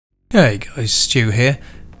Hey guys, Stu here.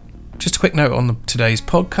 Just a quick note on today's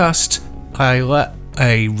podcast. I let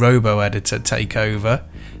a robo-editor take over,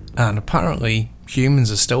 and apparently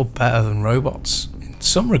humans are still better than robots, in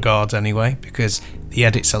some regards anyway, because the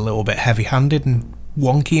edit's a little bit heavy-handed and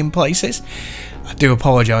wonky in places. I do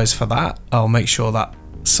apologise for that. I'll make sure that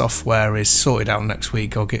software is sorted out next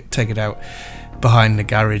week. I'll take it out behind the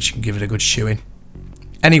garage and give it a good shoeing.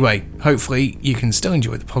 Anyway, hopefully you can still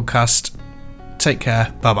enjoy the podcast. Take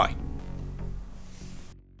care. Bye-bye.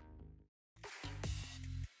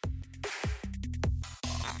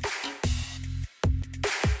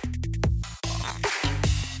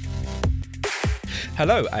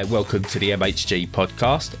 Hello and welcome to the MHG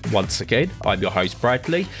podcast. Once again, I'm your host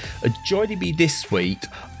Bradley, and joining me this week,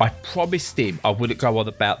 I promised him I wouldn't go on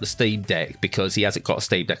about the Steam Deck because he hasn't got a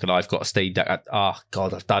Steam Deck and I've got a Steam Deck.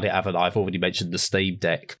 God, I've done it, haven't I? I've already mentioned the Steam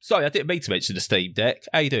Deck. Sorry, I didn't mean to mention the Steam Deck.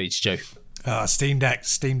 How you doing, Stu? Steam Deck.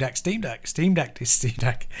 I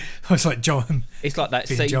was like John. It's like that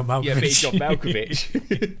scene. John Malkovich. Yeah, being John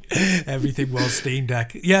Malkovich. Everything was Steam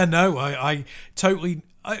Deck. Yeah, no, I totally...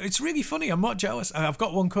 it's really funny. I'm not jealous. I've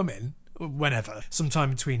got one coming whenever, sometime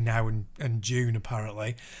between now and June,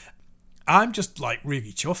 apparently. I'm just like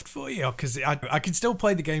really chuffed for you because I can still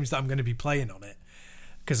play the games that I'm going to be playing on it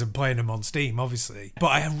because I'm playing them on Steam, obviously. But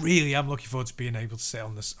I really am looking forward to being able to sit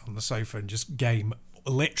on the sofa and just game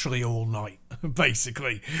literally all night,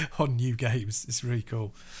 basically, on new games. It's really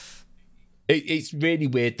cool. It's really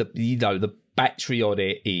weird that, the battery on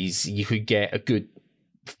it is, you could get a good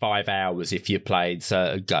 5 hours if you're playing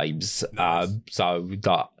certain games. Nice. I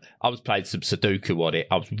was playing some Sudoku on it.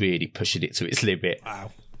 I was really pushing it to its limit. Wow.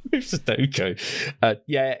 With Sudoku.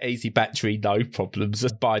 Easy battery, no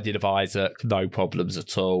problems. Binding of Isaac, no problems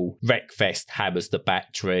at all. Wreckfest hammers the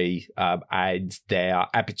battery, and their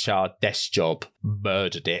Abhichar desk job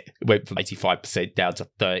murdered it. It went from 85% down to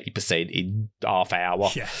 30% in half hour.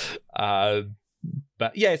 Yeah.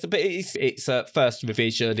 But yeah, it's a first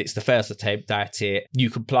revision. It's the first attempt at it. You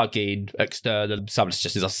can plug in external. Some of the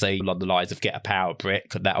suggestions I've seen along the lines of get a power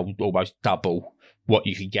brick, and that'll almost double what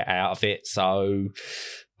you can get out of it. So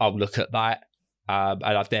I'll look at that. And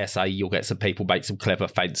I dare say you'll get some people make some clever,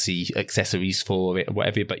 fancy accessories for it and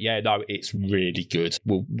whatever. But yeah, no, it's really good.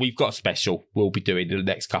 We've got a special we'll be doing in the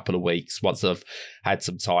next couple of weeks once I've had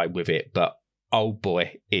some time with it. But oh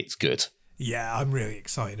boy, it's good. Yeah, I'm really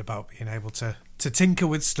excited about being able to tinker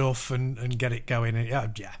with stuff and get it going. And yeah,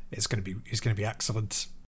 it's gonna be excellent.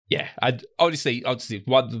 Yeah, and honestly,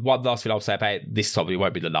 one last thing I'll say about it, this probably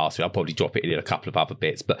won't be the last thing. I'll probably drop it in a couple of other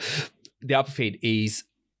bits. But the other thing is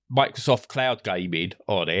Microsoft Cloud Gaming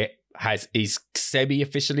on it is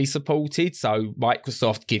semi-officially supported. So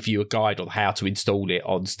Microsoft give you a guide on how to install it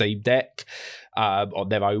on Steam Deck on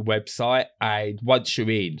their own website. And once you're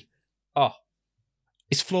in,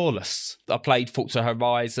 it's flawless. I played Forza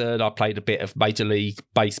Horizon. I played a bit of Major League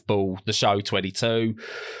Baseball, the show 22.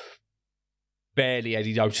 Barely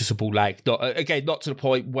any noticeable lag. Not to the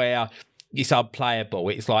point where it's unplayable.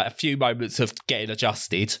 It's like a few moments of getting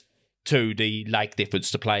adjusted to the lag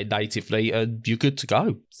difference to playing natively, and you're good to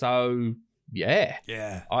go. So yeah.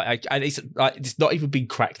 And it's not even been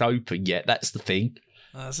cracked open yet. That's the thing.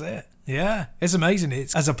 That's it. Yeah, it's amazing.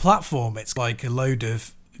 It's as a platform, it's like a load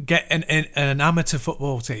of an amateur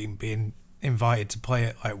football team being invited to play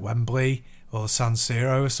at like Wembley or San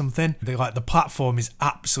Siro or something. The platform is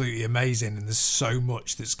absolutely amazing, and there's so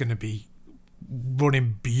much that's going to be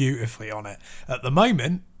running beautifully on it. At the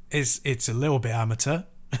moment, it's a little bit amateur,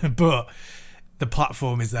 but the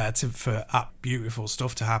platform is there for beautiful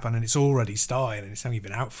stuff to happen, and it's already started, and it's only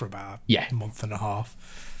been out for about a month and a half.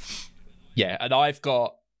 Yeah, and I've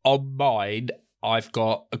got on mine, I've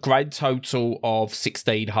got a grand total of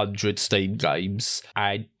 1,600 Steam games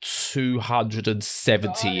and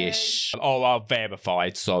 270-ish. Are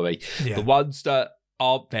verified, sorry. Yeah. The ones that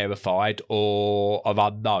aren't verified or are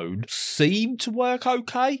unknown seem to work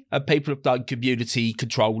okay. And people have done community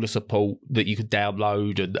controller support that you can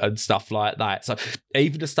download and stuff like that. So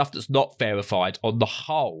even the stuff that's not verified on the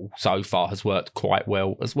whole so far has worked quite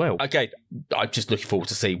well as well. Again, I'm just looking forward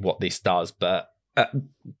to see what this does, but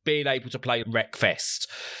being able to play Wreckfest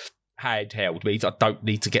handheld means I don't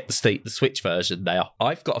need to get the Switch version now.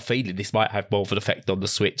 I've got a feeling this might have more of an effect on the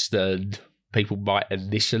Switch than people might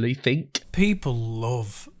initially think. People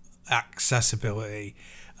love accessibility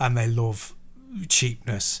and they love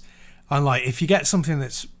cheapness. And like, if you get something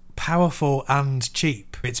that's powerful and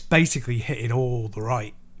cheap, it's basically hitting all the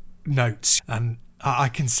right notes. And I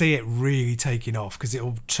can see it really taking off because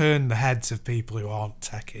it'll turn the heads of people who aren't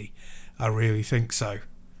techie. I really think so.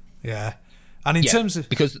 Yeah. And in terms of...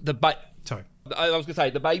 Because Sorry. I was going to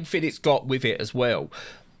say, the main thing it's got with it as well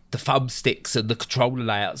the thumbsticks and the controller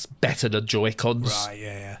layouts better than Joy-Cons.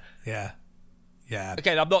 Right, yeah.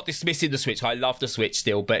 Again, I'm not dismissing the Switch. I love the Switch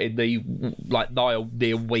still, but in the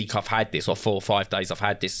near week I've had this, or 4 or 5 days I've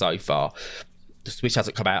had this so far, the Switch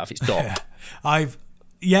hasn't come out of its dock. I've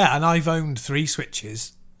owned 3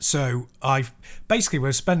 Switches, so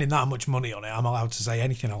we're spending that much money on it. I'm allowed to say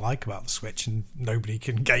anything I like about the Switch, and nobody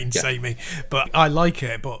can gainsay me. But I like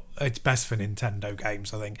it, but it's best for Nintendo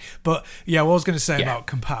games, I think. But yeah, what I was going to say about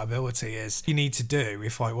compatibility is you need to do,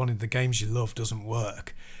 if like one of the games you love doesn't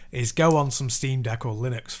work, is go on some Steam Deck or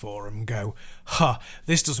Linux forum and go,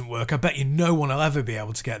 this doesn't work. I bet you no one will ever be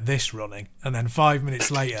able to get this running. And then 5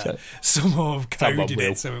 minutes later, someone have coded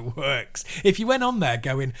it so it works. If you went on there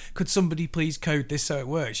going, could somebody please code this so it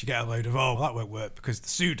works? You get a load of, that won't work because the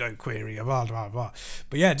pseudo query, blah, blah, blah.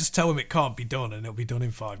 But yeah, just tell them it can't be done and it'll be done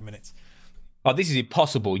in 5 minutes. Oh, this is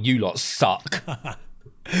impossible. You lot suck.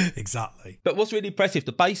 Exactly. But what's really impressive,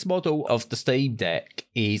 the base model of the Steam Deck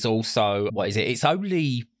is also, what is it? It's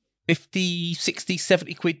only 50, 60,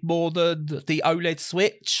 70 quid more than the OLED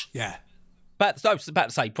Switch. Yeah. It's about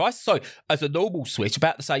the same price. So as a normal Switch,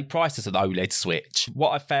 about the same price as an OLED Switch.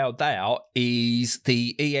 What I found out is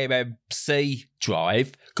the eMMC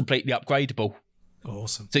drive, completely upgradable.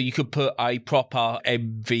 Awesome. So you could put a proper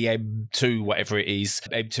MVM2, whatever it is,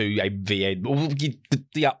 M2, MVN, or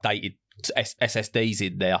the updated SSDs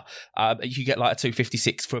in there. You could get like a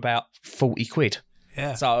 256 for about 40 quid.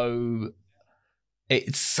 Yeah. So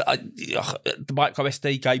it's the micro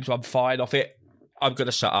SD games, I'm fine off it. I'm going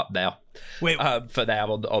to shut up now. For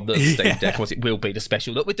now on the Steam Deck, because it will be the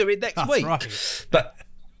special that we're doing next week. Right. But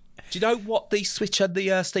do you know what the Switch and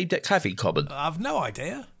the Steam Deck have in common? I've no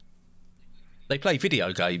idea. They play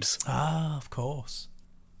video games. Ah, of course.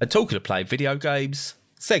 And talking of playing video games,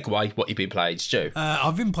 segue, what you've been playing, Stu?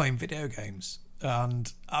 I've been playing video games,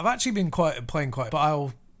 and I've actually been playing quite, but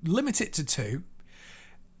I'll limit it to 2.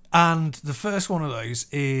 And the first one of those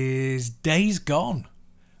is Days Gone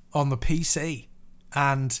on the PC.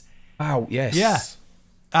 And wow, yes. Yeah.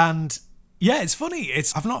 And yeah, it's funny.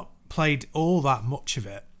 I've not played all that much of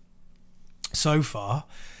it so far,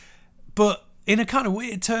 but in a kind of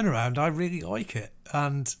weird turnaround, I really like it.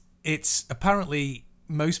 And it's apparently,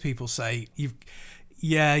 most people say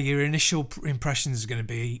your initial impressions are going to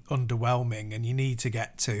be underwhelming and you need to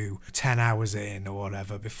get to 10 hours in or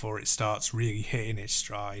whatever before it starts really hitting its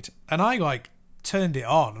stride. And I turned it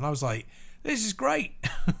on and I was like, this is great.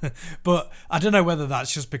 But I don't know whether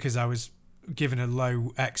that's just because I was given a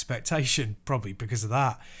low expectation, probably because of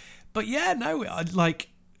that. But yeah, no,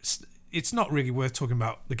 it's not really worth talking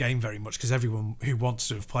about the game very much because everyone who wants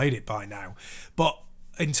to have played it by now. But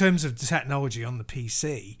in terms of the technology on the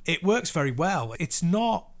PC, it works very well. It's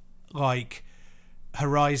not like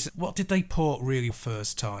Horizon. What did they port really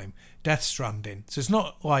first time? Death Stranding. So it's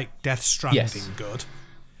not like Death Stranding good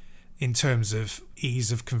in terms of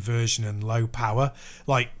ease of conversion and low power.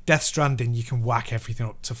 Like Death Stranding, you can whack everything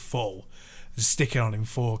up to full, stick it on in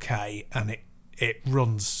 4K, and it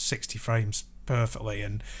runs 60 frames perfectly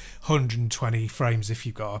and 120 frames if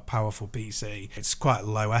you've got a powerful PC. It's quite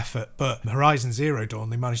low effort, but Horizon Zero Dawn,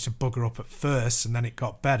 they managed to bugger up at first and then it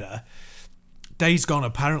got better. Days Gone,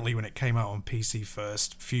 apparently when it came out on PC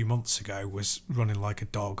first a few months ago, was running like a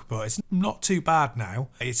dog, but it's not too bad now.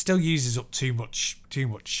 It still uses up too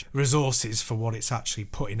much resources for what it's actually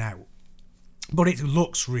putting out, but it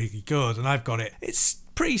looks really good. And I've got it,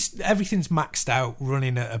 everything's maxed out,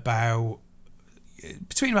 running at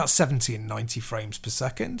between about 70 and 90 frames per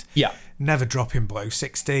second. Yeah. Never dropping below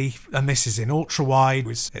 60. And this is in ultra wide.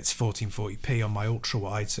 It's 1440p on my ultra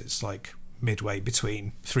wide, so it's like midway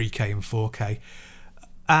between 3K and 4K.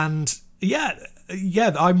 And yeah,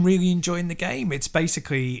 I'm really enjoying the game. It's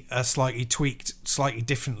basically a slightly tweaked, slightly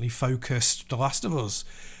differently focused The Last of Us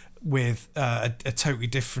with a totally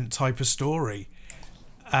different type of story.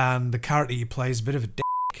 And the character you play is a bit of a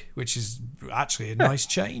dick, which is actually a nice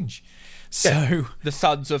change. So the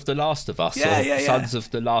Sons of The Last of Us, Sons of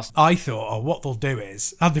the Last. I thought, what they'll do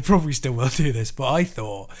is, and they probably still will do this, but I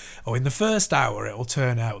thought, in the first hour it'll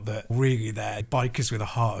turn out that really they're bikers with a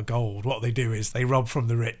heart of gold. What they do is they rob from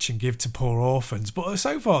the rich and give to poor orphans. But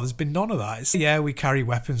so far there's been none of that. We carry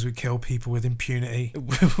weapons, we kill people with impunity,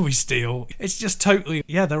 we steal. It's just totally,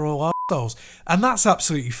 they're all arseholes, and that's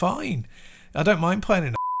absolutely fine. I don't mind playing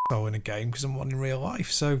an in a game because I'm one in real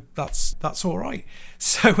life, so that's all right.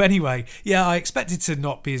 So anyway, I expected to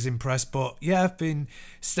not be as impressed, but I've been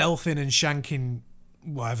stealthing and shanking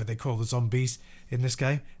whatever they call the zombies in this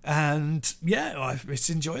game, and it's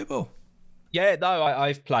enjoyable. Yeah, no,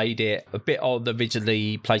 I've played it a bit on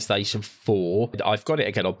originally PlayStation 4. I've got it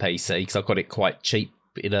again on PC because I got it quite cheap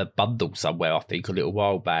in a bundle somewhere, I think, a little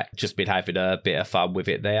while back. Just been having a bit of fun with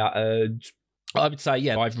it there. And I would say,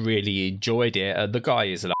 yeah, I've really enjoyed it. And the guy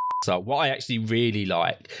is an so what I actually really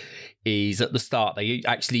like is at the start, they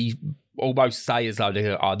actually almost say as though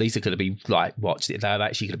these are going to be like, watch it, they're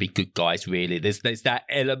actually going to be good guys, really. There's that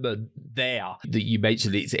element there that you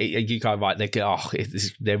mentioned. You go, right,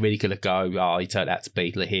 they're really going to go, he turned out to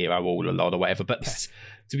be the hero all along or whatever. But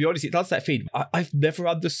to be honest, it does that thing. I've never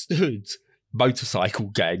understood motorcycle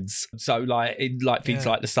gangs. So like in like things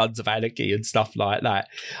like the Sons of Anarchy and stuff like that,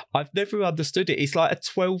 I've never understood it. It's like a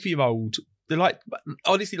 12-year-old. They're like,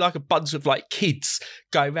 honestly, like a bunch of like kids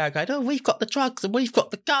going around going, oh, we've got the drugs and we've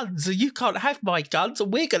got the guns and you can't have my guns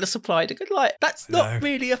and we're going to supply it. Like, that's not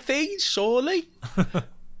really a thing, surely.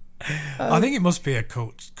 I think it must be a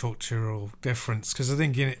cultural difference, because I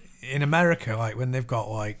think in America, like when they've got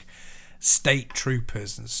like state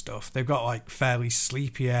troopers and stuff, they've got like fairly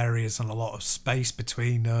sleepy areas and a lot of space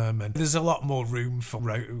between them, and there's a lot more room for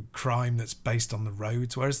crime that's based on the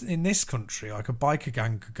roads, whereas in this country, like a biker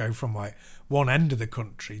gang could go from like one end of the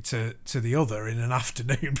country to the other in an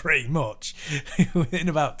afternoon pretty much in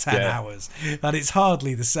about 10 hours, and it's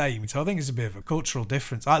hardly the same. So I think it's a bit of a cultural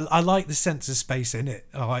difference. I like the sense of space in it.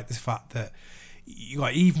 I like the fact that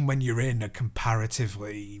like even when you're in a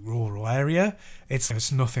comparatively rural area,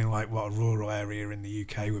 it's nothing like what a rural area in the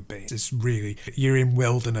UK would be. It's really, you're in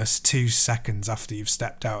wilderness 2 seconds after you've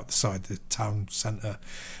stepped out the side of the town centre,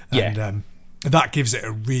 and that gives it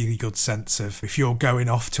a really good sense of if you're going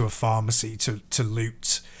off to a pharmacy to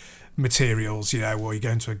loot materials, or you're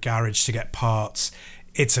going to a garage to get parts.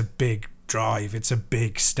 It's a big drive, it's a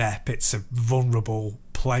big step, it's a vulnerable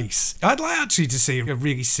place. I'd like actually to see a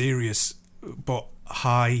really serious but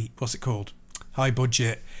high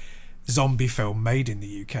budget zombie film made in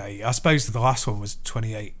the UK. I suppose the last one was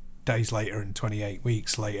 28 Days Later and 28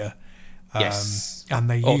 Weeks Later. Yes. And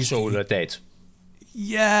they used used Shaun of the Dead.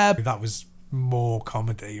 Yeah, that was more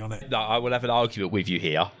comedy on it. No, I will have an argument with you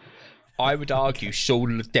here. I would argue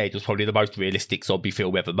Shaun of the Dead was probably the most realistic zombie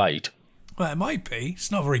film ever made. Well, it might be. It's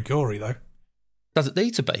not very gory though. Doesn't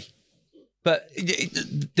need to be. But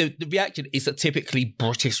the reaction is a typically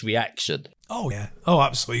British reaction. Oh, yeah. Oh,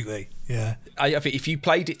 absolutely. Yeah. I think if you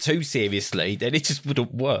played it too seriously, then it just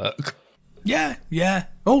wouldn't work. Yeah, yeah.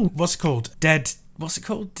 Oh, what's it called? Dead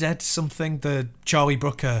something? The Charlie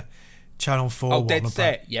Brooker Channel 4 one. Dead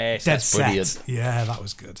Set. Yes, Dead that's Set. Brilliant. Yeah, that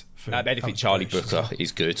was good. Anything Charlie Brooker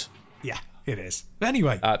is good. Yeah, it is. But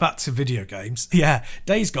anyway, back to video games. Yeah,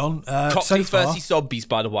 Days Gone. Cocktails vs. Zombies,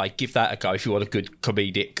 by the way. Give that a go if you want a good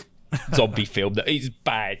comedic zombie film that is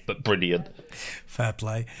bad but brilliant. Fair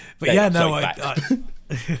play. But I'm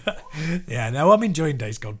enjoying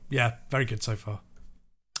Days Gone. Yeah, very good so far.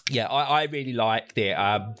 Yeah, I really liked it.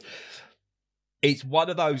 It's one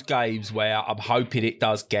of those games where I'm hoping it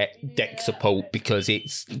does get deck support, because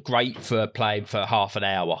it's great for playing for half an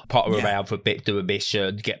hour, potter around for a bit, do a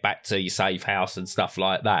mission, get back to your safe house and stuff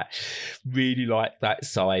like that. Really like that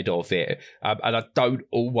side of it. And I don't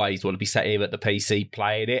always want to be sat here at the PC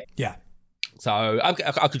playing it. Yeah. So I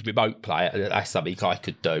could remote play it. That's something I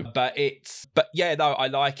could do. But I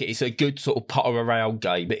like it. It's a good sort of potter around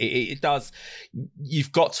game. It does.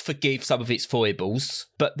 You've got to forgive some of its foibles,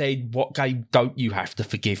 but then what game don't you have to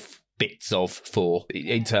forgive bits of for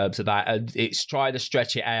in terms of that? And it's trying to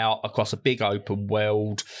stretch it out across a big open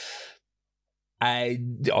world.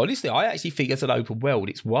 And honestly, I actually think as an open world,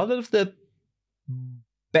 it's one of the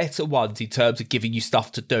better ones in terms of giving you stuff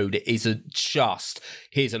to do that isn't just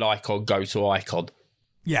here's an icon, go to icon.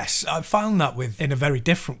 Yes, I found that in a very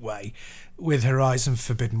different way with Horizon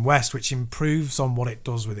Forbidden West, which improves on what it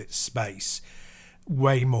does with its space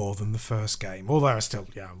way more than the first game. Although I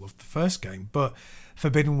love the first game, but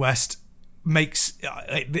Forbidden West makes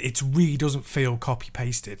it really doesn't feel copy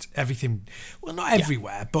pasted. Everything, well, not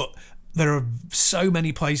everywhere, but there are so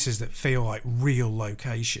many places that feel like real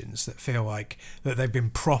locations, that feel like that they've been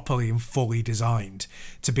properly and fully designed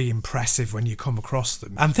to be impressive when you come across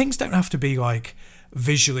them. And things don't have to be like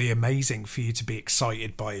visually amazing for you to be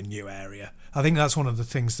excited by a new area. I think that's one of the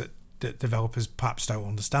things that developers perhaps don't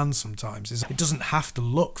understand sometimes, is it doesn't have to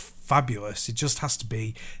look fabulous, it just has to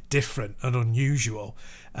be different and unusual.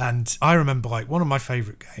 And I remember like one of my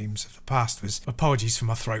favourite games of the past was, apologies for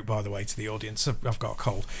my throat by the way to the audience, I've got a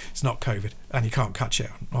cold, it's not COVID and you can't catch it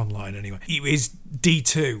online anyway. It is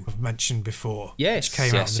D2, I've mentioned before, which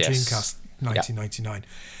came out on the Dreamcast 1999.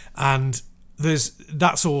 And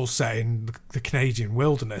that's all set in the Canadian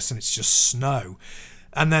wilderness and it's just snow.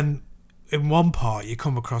 And then in one part you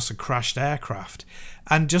come across a crashed aircraft,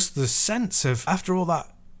 and just the sense of, after all that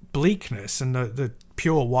bleakness and the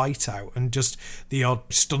pure whiteout and just the odd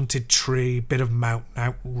stunted tree, bit of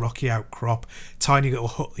mountain rocky outcrop, tiny little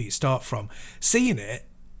hut that you start from. Seeing it,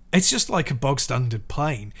 it's just like a bog standard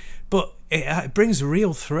plane, but it brings a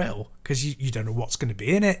real thrill because you don't know what's going to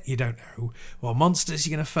be in it. You don't know what monsters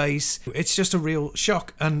you're going to face. It's just a real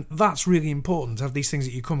shock, and that's really important to have these things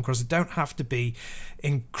that you come across that don't have to be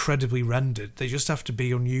incredibly rendered. They just have to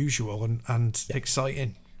be unusual and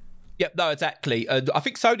exciting. Yep, no, exactly. And I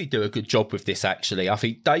think Sony do a good job with this, actually. I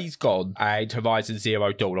think Days Gone and Horizon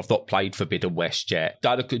Zero Dawn, I've not played Forbidden West yet,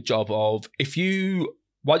 done a good job of,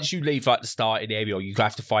 once you leave like the starting area, or you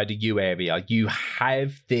have to find a new area, you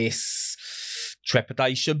have this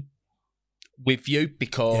trepidation with you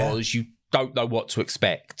because you don't know what to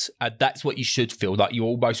expect. And that's what you should feel, like you're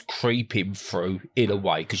almost creeping through in a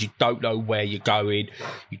way because you don't know where you're going,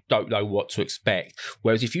 you don't know what to expect.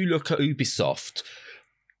 Whereas if you look at Ubisoft,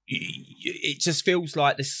 it just feels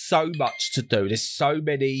like there's so much to do. There's so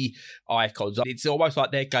many icons. It's almost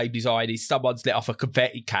like their game design is someone's let off a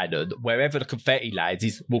confetti cannon. Wherever the confetti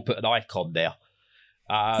lands, we'll put an icon there.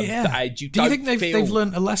 And do you think they've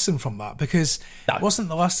learned a lesson from that? Because wasn't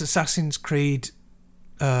the last Assassin's Creed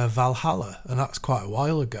Valhalla, and that's quite a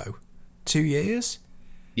while ago, 2 years?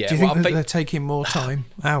 Yeah, do you think they're taking more time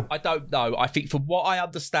out? I don't know. I think from what I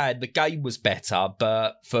understand, the game was better,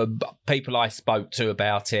 but from people I spoke to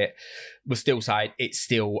about it, were still saying it's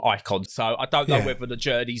still icons. So I don't know whether the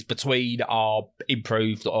journeys between are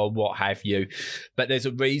improved or what have you. But there's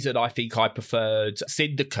a reason I think I preferred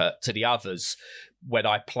Syndicate to the others when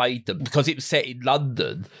I played them, because it was set in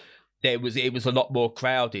London. It was a lot more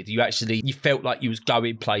crowded. You felt like you was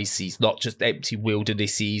going places, not just empty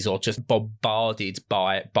wildernesses or just bombarded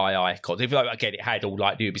by icons. Even though again it had all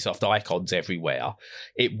like the Ubisoft icons everywhere,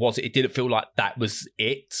 it didn't feel like that was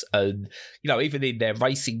it. And even in their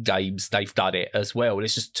racing games, they've done it as well. And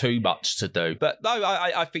it's just too much to do. But no,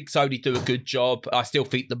 I think Sony do a good job. I still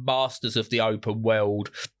think the masters of the open world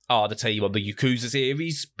are the team on the Yakuza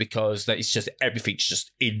series, because it's just everything's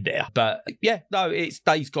just in there. But yeah, no, it's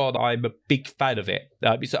Days Gone. I'm a big fan of it.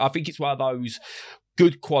 I think it's one of those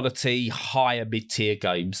good quality, higher mid-tier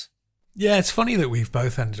games. Yeah, it's funny that we've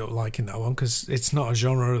both ended up liking that one because it's not a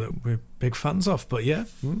genre that we're big fans of. But yeah,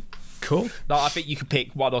 cool. No, I think you can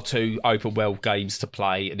pick one or two open world games to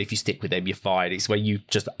play, and if you stick with them, you're fine. It's when you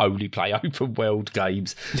just only play open world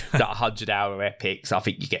games, that 100-hour epics, I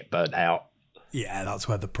think you get burnt out. Yeah, that's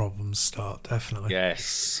where the problems start, definitely.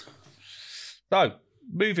 Yes. So,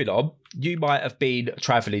 moving on, you might have been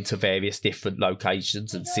travelling to various different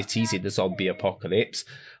locations and cities in the zombie apocalypse.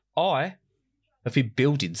 I have been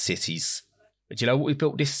building cities. Do you know what we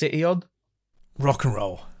built this city on? Rock and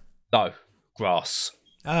roll. No, grass.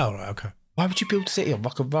 Oh, right, okay. Why would you build a city on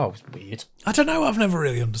rock and roll? It's weird. I don't know, I've never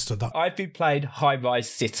really understood that. I've been playing High Rise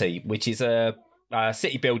City, which is a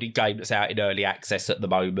city building game that's out in early access at the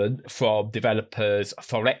moment from developers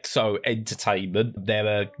Forexo Entertainment.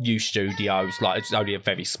 They're a new studios, like it's only a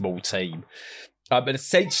very small team. But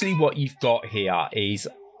essentially what you've got here is,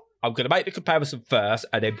 I'm going to make the comparison first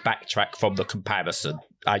and then backtrack from the comparison.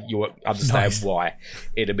 And you'll understand why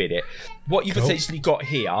in a minute. What you've essentially got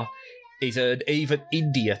here is an even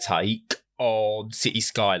India take on City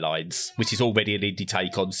Skylines, which is already an indie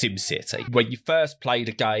take on SimCity. When you first play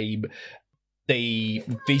the game, the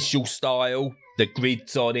visual style, the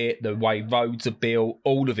grids on it, the way roads are built,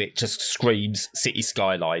 all of it just screams City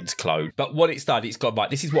Skylines clone. But what it's done, it's gone, right,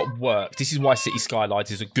 this is what works. This is why City Skylines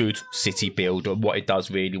is a good city build and what it does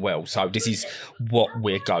really well. So this is what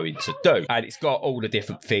we're going to do. And it's got all the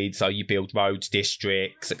different feeds. So you build roads,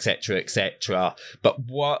 districts, etc., etc. But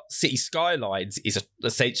what City Skylines is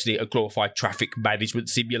essentially a glorified traffic management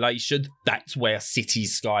simulation. That's where City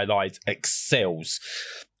Skylines excels.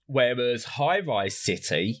 Whereas High Rise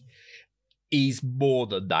City is more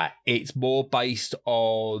than that. It's more based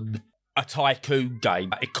on a tycoon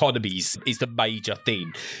game. Economies is the major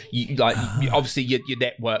thing. Obviously your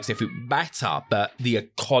networks, if it matter, but the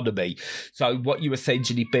economy. So what you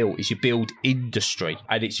essentially build is you build industry,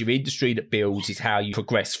 and it's your industry that builds is how you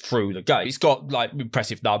progress through the game. It's got like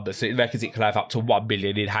impressive numbers. So it reckons it can have up to 1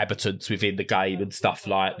 million inhabitants within the game and stuff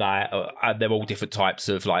like that. And they're all different types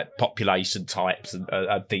of like population types and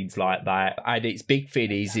things like that. And its big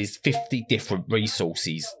thing is 50 different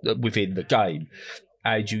resources within the game.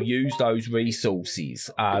 And you use those resources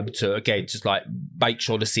to, again, just like make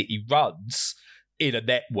sure the city runs in a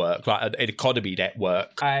network, like an economy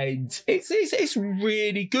network. And it's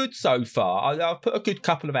really good so far. I've put a good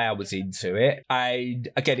couple of hours into it. And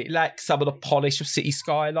again, it lacks some of the polish of City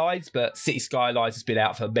Skylines, but City Skylines has been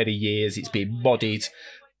out for many years. It's been modded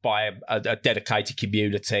by a dedicated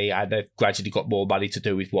community, and they've gradually got more money to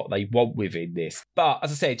do with what they want within this. But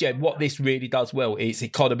as I said, yeah, what this really does well is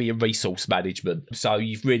economy and resource management. So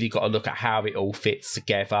you've really got to look at how it all fits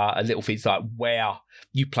together, and little things like where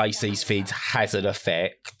you place these things has an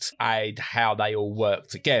effect and how they all work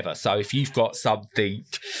together. So if you've got something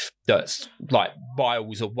that's like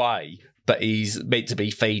miles away, but is meant to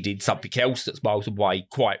be feeding something else that's miles away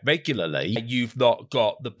quite regularly, and you've not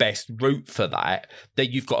got the best route for that,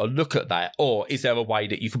 then you've got to look at that. Or is there a way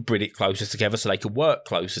that you can bring it closer together so they can work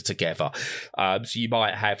closer together? So you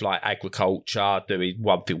might have like agriculture doing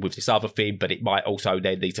one thing with this other thing, but it might also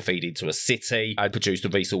then need to feed into a city and produce the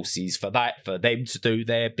resources for that, for them to do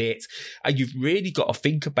their bit. And you've really got to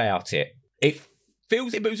think about it. It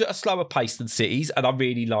moves at a slower pace than cities, and I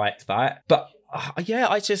really like that. But yeah,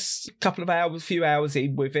 I just a few hours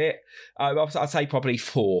in with it. I'd say probably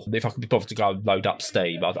 4. If I could be bothered to go and load up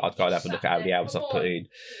Steam, I'd go and have a look at how many hours I've put in.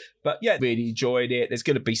 But yeah, really enjoyed it. There's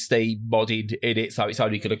going to be Steam modded in it, so it's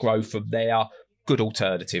only going to grow from there. Good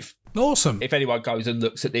alternative. Awesome. If anyone goes and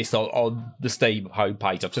looks at this on the Steam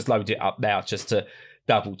homepage, I've just loaded it up now just to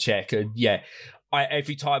double check. And yeah,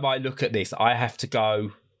 every time I look at this, I have to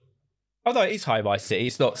go, oh no, it is High Rise City.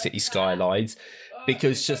 It's not City Skylines.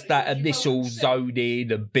 Because just that initial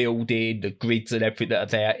zoning and building, the grids and everything that are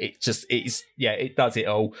there, it does it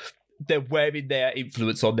all. They're wearing their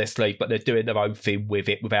influence on their sleeve, but they're doing their own thing with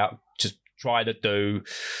it without just trying to do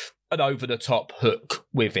an over-the-top hook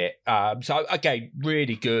with it. So again,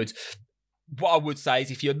 really good. What I would say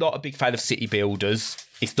is if you're not a big fan of city builders,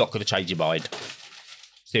 it's not going to change your mind.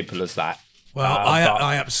 Simple as that. Well,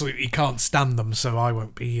 I absolutely can't stand them, so I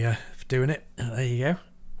won't be doing it. There you go.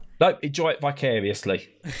 No, enjoy it vicariously.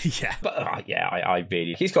 Yeah. But I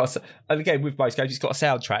really... and again, with most games, he's got a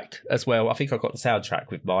soundtrack as well. I think I got the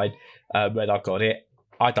soundtrack with mine when I got it.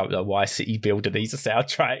 I don't know why City Builder needs a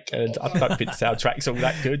soundtrack, and I don't think the soundtrack's all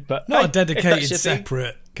that good. But not a dedicated,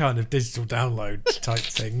 separate kind of digital download type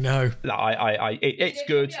thing, no. No, it's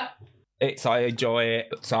good. I enjoy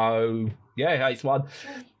it. So, yeah, it's one.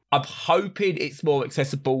 I'm hoping it's more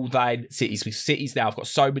accessible than Cities. With Cities now, I've got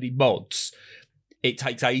so many mods. It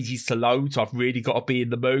takes ages to load, so I've really got to be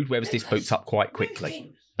in the mood, whereas this boots up quite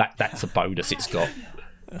quickly. That's a bonus it's got.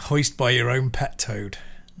 Hoist by your own pet toad.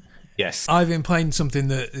 Yes. I've been playing something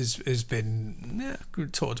that has been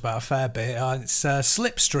talked about a fair bit. It's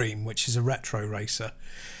Slipstream, which is a retro racer.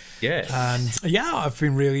 Yes. And yeah, I've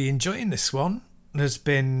been really enjoying this one. There's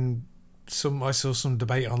been I saw some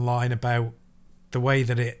debate online about the way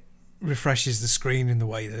that it refreshes the screen and the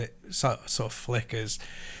way that it sort of flickers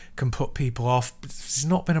can put people off. It's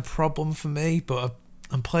not been a problem for me, but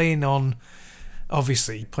I'm playing on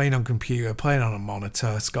computer, playing on a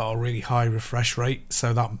monitor. It's got a really high refresh rate,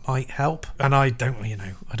 so that might help. And I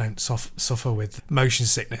don't suffer with motion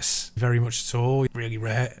sickness very much at all. Really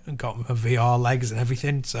rare. Got my VR legs and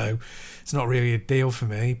everything, so it's not really a deal for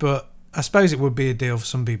me. But I suppose it would be a deal for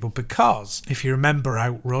some people, because if you remember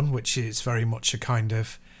Outrun, which is very much a kind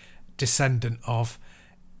of descendant of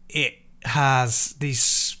it, has these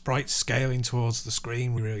sprites scaling towards the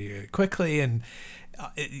screen really, really quickly, and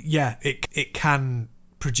it can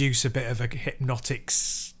produce a bit of a hypnotic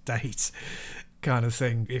state kind of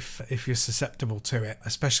thing if you're susceptible to it,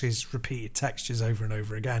 especially as repeated textures over and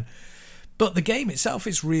over again. But the game itself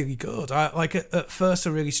is really good. At first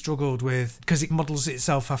I really struggled with, because it models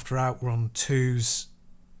itself after Outrun 2's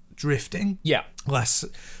drifting. Yeah. Less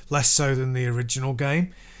so than the original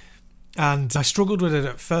game. And I struggled with it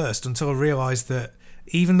at first until I realised that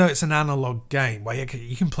even though it's an analog game where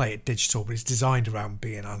you can play it digital, but it's designed around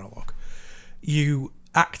being analog, you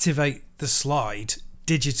activate the slide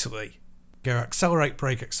digitally. Go accelerate,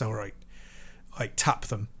 brake, accelerate. Like tap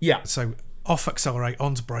them. Yeah. So off accelerate,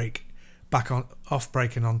 onto brake, back on, off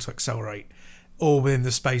brake and onto accelerate, all within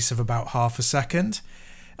the space of about half a second.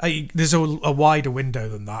 There's a wider window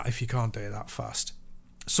than that if you can't do it that fast.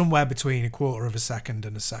 Somewhere between a quarter of a second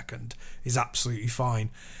and a second is absolutely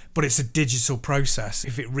fine, but it's a digital process.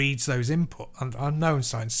 If it reads those input, and I know I'm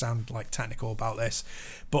starting to sound like technical about this,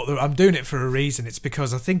 but I'm doing it for a reason. It's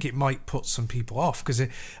because I think it might put some people off, because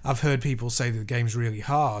I've heard people say that the game's really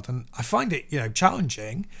hard, and I find it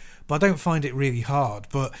challenging, but I don't find it really hard.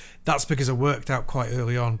 But that's because I worked out quite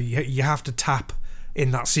early on. You have to tap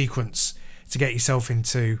in that sequence to get yourself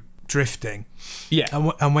into drifting. Yeah.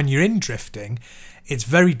 And when you're in drifting, it's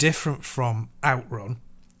very different from Outrun,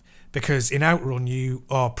 because in Outrun you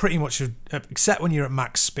are pretty much, except when you're at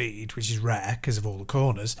max speed, which is rare because of all the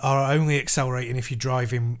corners, are only accelerating if you're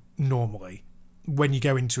driving normally. When you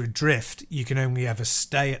go into a drift, you can only ever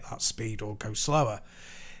stay at that speed or go slower.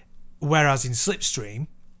 Whereas in Slipstream,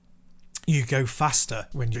 you go faster.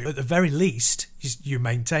 When you, at the very least, you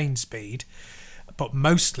maintain speed, but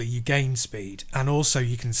mostly you gain speed. And also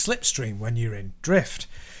you can slipstream when you're in drift.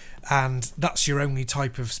 And that's your only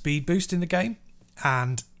type of speed boost in the game.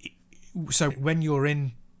 And so when you're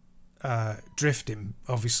in drifting,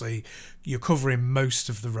 obviously you're covering most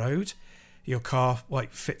of the road. Your car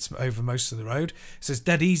like fits over most of the road, so it's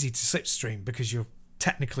dead easy to slipstream because you're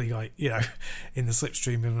technically like, you know, in the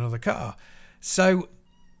slipstream of another car. So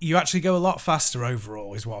you actually go a lot faster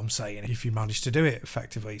overall, is what I'm saying, if you manage to do it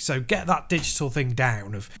effectively. So get that digital thing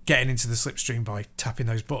down of getting into the slipstream by tapping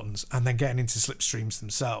those buttons and then getting into slipstreams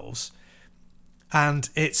themselves, and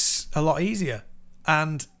it's a lot easier.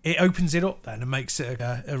 And it opens it up then and makes it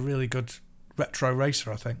a really good retro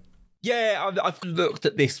racer, I think. Yeah, I've looked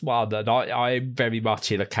at this one and I'm very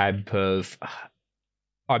much in a camp of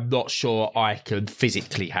I'm not sure I can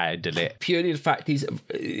physically handle it. Purely the fact is,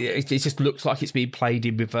 it just looks like it's being played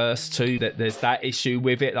in reverse too. That there's that issue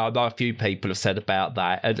with it. I know a few people have said about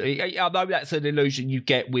that, and I know that's an illusion you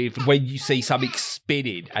get with when you see something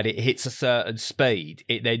spinning and it hits a certain speed.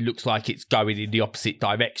 It then looks like it's going in the opposite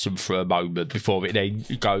direction for a moment before it then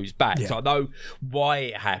goes back. Yeah. So I know why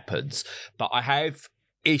it happens, but I have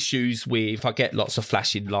issues with, if I get lots of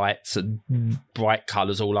flashing lights and bright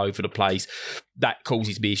colours all over the place, that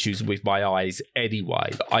causes me issues with my eyes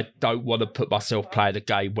anyway. I don't want to put myself playing a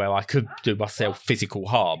game where I could do myself physical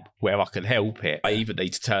harm, where I can help it. I even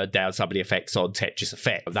need to turn down some of the effects on Tetris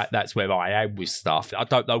Effect. That's where I am with stuff. I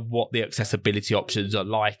don't know what the accessibility options are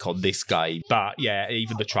like on this game, but yeah,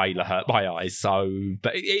 even the trailer hurt my eyes. So,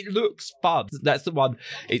 but it looks fun. That's the one.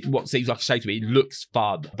 What seems like a shame to me. It looks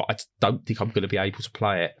fun, but I don't think I'm going to be able to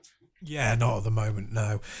play it. Yeah, not at the moment,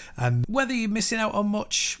 no. And whether you're missing out on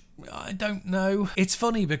much, I don't know. It's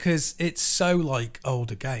funny because it's so like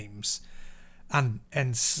older games and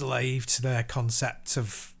enslaved to their concept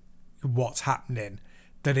of what's happening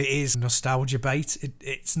that it is nostalgia bait.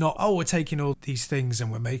 It's not, oh, we're taking all these things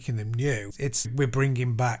and we're making them new. It's we're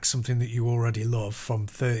bringing back something that you already love from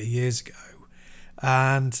 30 years ago.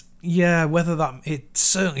 And yeah, whether that, it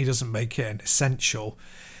certainly doesn't make it an essential.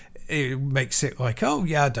 It makes it like, oh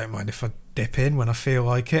yeah, I don't mind if I dip in when I feel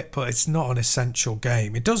like it, but it's not an essential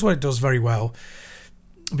game. It does what it does very well,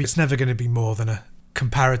 but it's never going to be more than a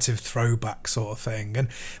comparative throwback sort of thing. And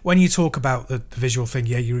when you talk about the visual thing,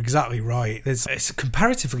 yeah, you're exactly right. It's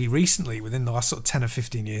comparatively recently, within the last sort of 10 or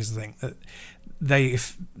 15 years, I think, that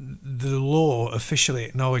the law officially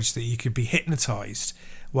acknowledged that you could be hypnotized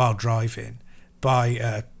while driving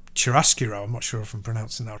by chiaroscuro. I'm not sure if I'm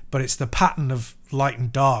pronouncing that, but it's the pattern of light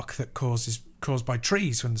and dark that caused by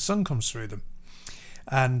trees when the sun comes through them.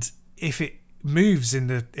 And if it moves in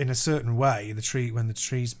a certain way, when the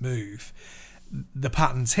trees move, the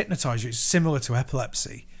patterns hypnotize you. It's similar to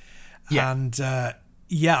epilepsy. Yeah. And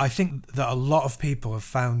I think that a lot of people have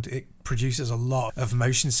found it produces a lot of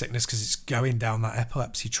motion sickness because it's going down that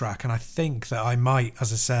epilepsy track. And I think that I might,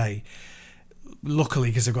 as I say, luckily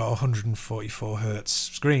because I've got a 144 hertz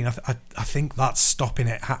screen, I think that's stopping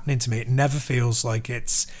it happening to me. It never feels like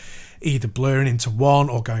it's either blurring into one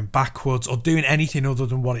or going backwards or doing anything other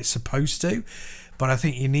than what it's supposed to. But I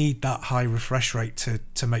think you need that high refresh rate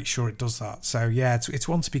to make sure it does that. So yeah, it's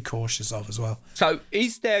one to be cautious of as well. So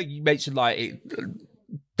is there, you mentioned like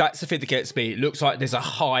that's the thing that gets me. It looks like there's a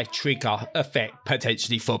high trigger effect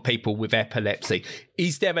potentially for people with epilepsy.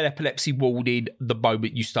 Is there an epilepsy warning the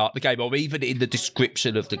moment you start the game, or even in the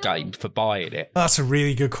description of the game for buying it? That's a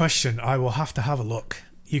really good question. I will have to have a look.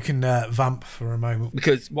 You can vamp for a moment.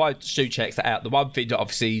 Because while Stu checks that out, the one thing that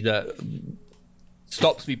obviously that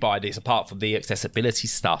stops me buying this, apart from the accessibility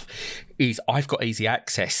stuff, is I've got easy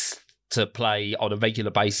access to play on a regular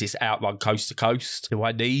basis Outrun Coast to Coast. Do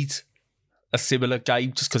I need a similar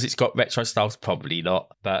game just because it's got retro styles? Probably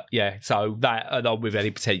not. But yeah, so that, along with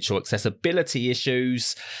any potential accessibility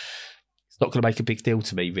issues, it's not going to make a big deal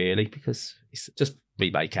to me really, because it's just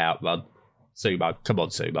remake Outrun. Sumo, come on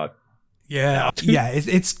Sumo. Yeah,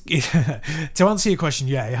 it's to answer your question,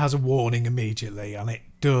 yeah, it has a warning immediately, and it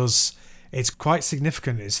does. It's quite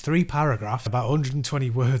significant. It's 3 paragraphs, about 120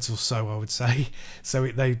 words or so, I would say. So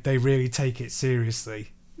they really take it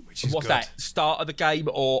seriously, which is What's good. That? Start of the game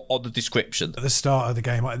or on the description? At the start of the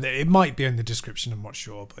game. It might be in the description, I'm not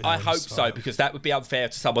sure. But I hope so, because that would be unfair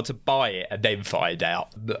to someone to buy it and then find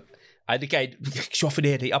out. And again, you often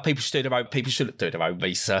hear people shouldn't do their own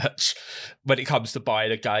research when it comes to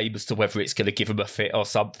buying a game as to whether it's going to give them a fit or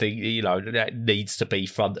something. You know, that needs to be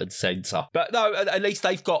front and centre. But no, at least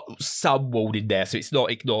they've got some warning there, so it's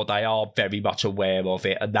not ignored. They are very much aware of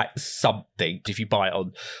it, and that's something. If you buy it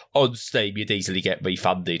on Steam, you'd easily get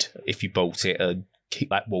refunded if you bought it and keep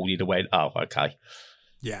that warning and went, oh, okay.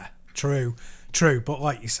 Yeah. True. But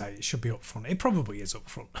like you say, it should be up front. It probably is up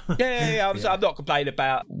front. Yeah. I'm not complaining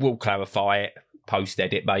about. We'll clarify it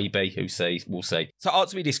post-edit, maybe. Who sees? We'll see. So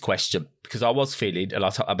answer me this question, because I was feeling, and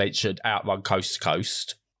I mentioned Outrun Coast to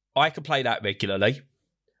Coast. I can play that regularly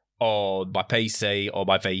on my PC or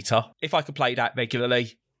my Vita. If I can play that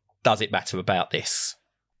regularly, does it matter about this?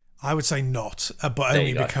 I would say not, but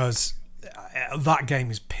only because that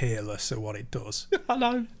game is peerless at what it does. I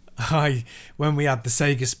know. When we had the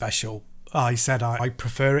Sega special, I said I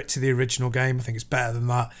prefer it to the original game. I think it's better than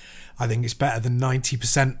that. I think it's better than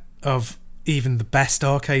 90% of even the best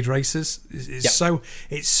arcade races.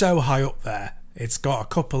 It's so high up there. It's got a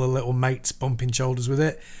couple of little mates bumping shoulders with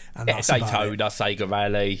it, and that's Daytona, Sega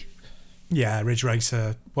Rally. Yeah, Ridge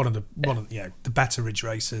Racer, one of the better Ridge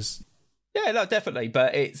Racers. Yeah, no, definitely.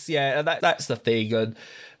 But it's that's the thing, and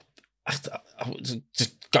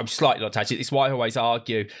just go slightly on tangent. It's why I always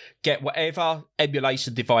argue: get whatever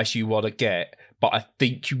emulation device you want to get, but I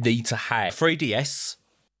think you need to have 3DS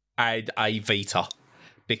and a Vita,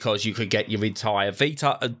 because you can get your entire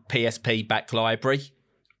Vita and PSP back library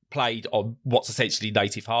played on what's essentially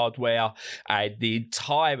native hardware, and the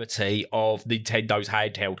entirety of Nintendo's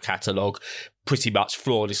handheld catalogue pretty much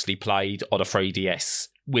flawlessly played on a 3DS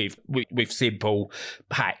with simple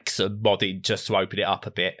hacks and modding just to open it up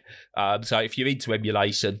a bit. So if you're into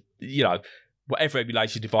emulation, whatever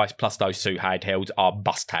emulation device plus those two handhelds are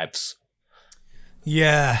must-haves.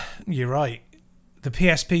 Yeah, you're right. The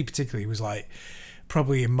PSP particularly was like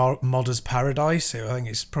probably a modder's paradise. I think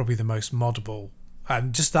it's probably the most moddable.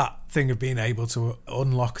 And just that thing of being able to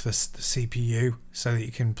unlock the CPU so that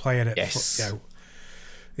you can play it at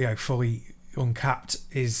fully uncapped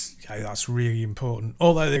is that's really important.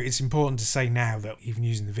 Although it's important to say now that even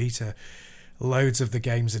using the Vita, loads of the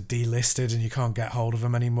games are delisted and you can't get hold of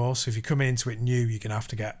them anymore. So if you're coming into it new, you're gonna have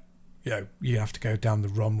to get you have to go down the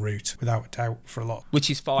ROM route without a doubt for a lot. Which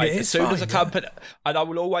is fine. As soon as a company, and I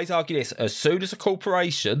will always argue this, as soon as a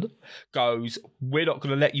corporation goes, we're not going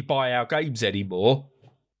to let you buy our games anymore,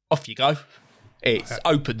 off you go. It's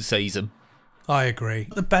open season. I agree.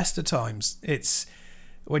 The best of times, it's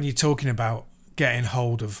when you're talking about getting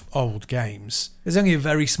hold of old games, there's only a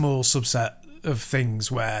very small subset of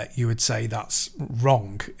things where you would say that's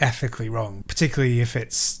wrong, ethically wrong, particularly if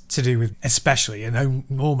it's to do with, especially and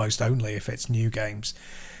almost only if it's new games.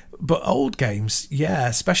 But old games, yeah,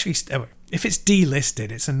 especially if it's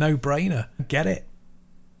delisted, it's a no-brainer. Get it.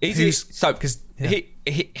 Here's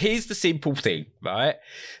the simple thing, right?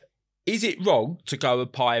 Is it wrong to go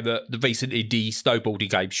and pirate the recent indie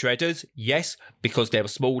snowboarding game Shredders? Yes, because they're a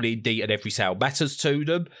small indie and every sale matters to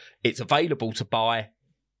them. It's available to buy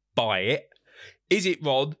it. Is it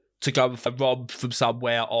wrong to go for ROM from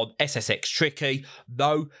somewhere on SSX Tricky?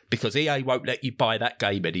 No, because EA won't let you buy that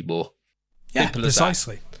game anymore. Yeah,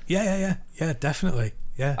 precisely. Yeah, definitely.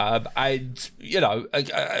 Yeah. And,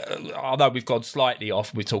 I know we've gone slightly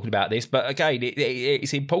off, we're talking about this, but again,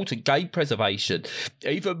 it's important, game preservation.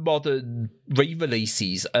 Even modern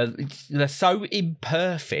re-releases, they're so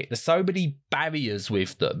imperfect, there's so many barriers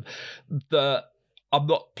with them that I'm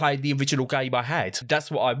not playing the original game I had. That's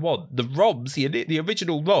what I want. The ROMs, the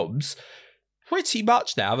original ROMs, pretty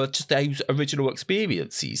much now are just those original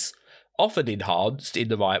experiences, often enhanced in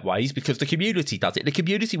the right ways because the community does it. The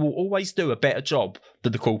community will always do a better job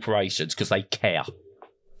than the corporations because they care.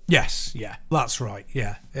 Yes, yeah, that's right.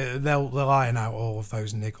 Yeah, they'll iron out all of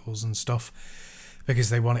those niggles and stuff because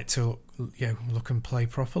they want it to look and play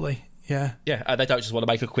properly. Yeah. Yeah, and they don't just want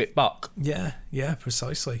to make a quick buck. Yeah,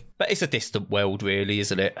 precisely. But it's a distant world, really,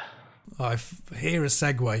 isn't it? I hear a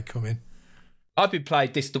segue coming. I've been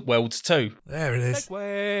playing Distant Worlds too. There it is.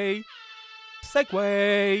 Segway.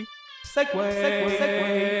 Segway. Segway.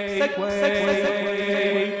 Segway.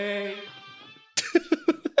 Segway.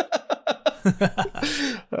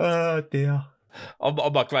 Segway. Oh, dear.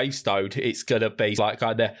 On my gravestone, it's going to be like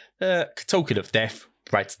kind of, talking of death,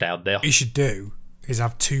 Brad's down there. What you should do is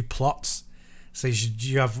have two plots. So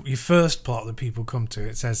you have your first plot that people come to.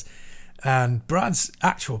 It says, and Brad's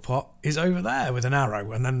actual plot is over there with an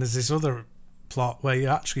arrow, and then there's this other plot where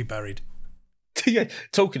you're actually buried. Yeah,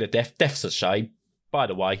 talking of death, death's a shame. By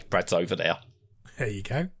the way, Brad's over there. There you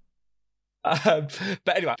go.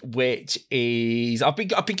 But anyway, which is I've been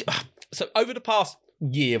so over the past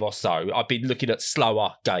year or so, I've been looking at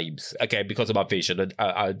slower games again because of my vision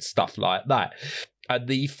and stuff like that. And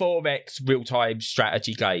the 4X real-time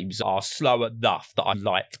strategy games are slow enough that I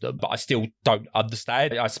like them, but I still don't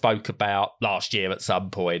understand. I spoke about last year at some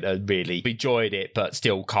point and really enjoyed it, but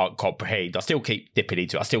still can't comprehend. I still keep dipping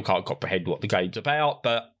into it. I still can't comprehend what the game's about,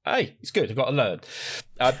 but hey, it's good. I've got to learn.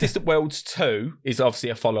 Distant Worlds 2 is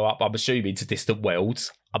obviously a follow-up, I'm assuming, to Distant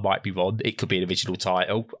Worlds. I might be wrong. It could be an original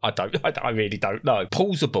title. I really don't know.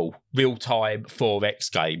 Pausable real-time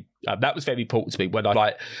 4X game. That was very important to me when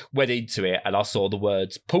I went into it and I saw the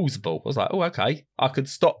words pausable. I was like, oh, okay, I can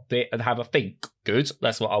stop it and have a think. Good,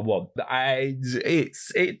 that's what I want. And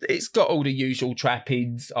it's got all the usual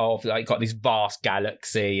trappings of like got this vast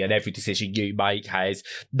galaxy, and every decision you make has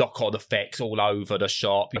knock-on effects all over the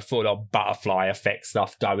shop. Full-on butterfly effect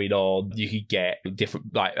stuff going on. You can get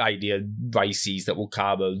different like alien races that will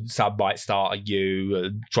come, and some might start at you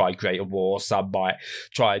and try and create a war. Some might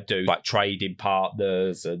try and do like trading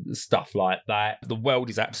partners and stuff like that. The world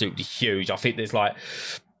is absolutely huge. I think there's like,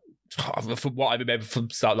 from what I remember from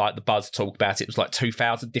like the Buzz talk about it, was like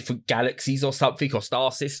 2,000 different galaxies or something, or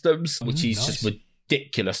star systems, which is nice. just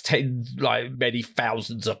ridiculous. Many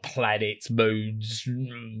thousands of planets, moons,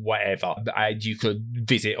 whatever, and you could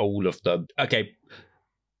visit all of them. Okay,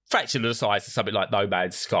 fraction of the size of something like No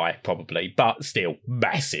Man's Sky, probably, but still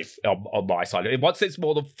massive on my side. Once there's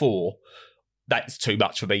more than 4, that's too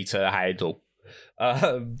much for me to handle.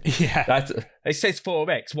 Yeah. It says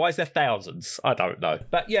 4X. Why is there thousands? I don't know.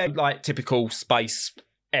 But yeah, like typical space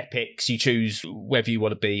epics, you choose whether you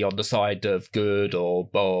want to be on the side of good or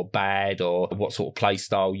bad, or what sort of play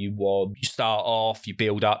style you want. You start off, you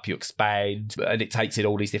build up, you expand, and it takes in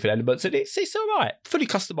all these different elements, and it's all right. Fully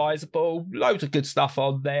customizable, loads of good stuff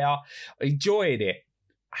on there. Enjoying it.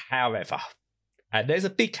 However, and there's a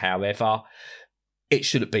big however, it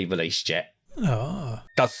shouldn't be released yet. Oh.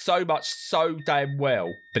 Does so much so damn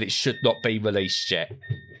well, but it should not be released yet.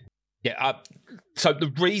 Yeah, so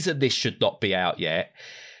the reason this should not be out yet,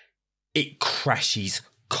 it crashes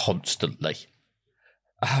constantly.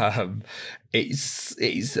 I've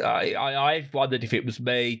wondered if it was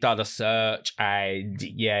me, done a search, and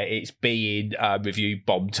yeah, it's being review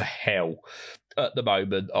bombed to hell at the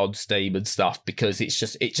moment on Steam and stuff, because it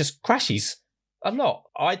just crashes a lot.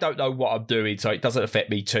 I don't know what I'm doing, so it doesn't affect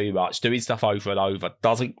me too much. Doing stuff over and over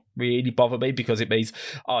doesn't really bother me, because it means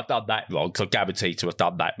I've done that wrong, because I'm guaranteed to have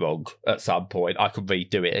done that wrong at some point. I can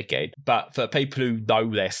redo it again. But for people who know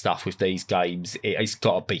their stuff with these games, it's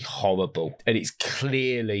got to be horrible. And it's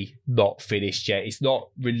clearly not finished yet. It's not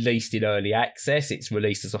released in early access. It's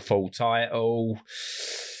released as a full title.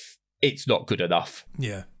 It's not good enough.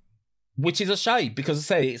 Yeah. Which is a shame, because I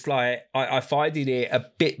say it's like I finding it a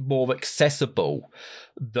bit more accessible.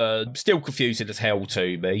 Still confusing as hell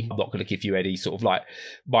to me. I'm not going to give you any sort of like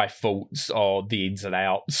my thoughts on the ins and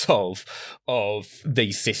outs of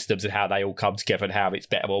these systems and how they all come together and how it's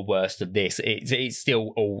better or worse than this. It's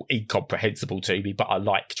still all incomprehensible to me, but I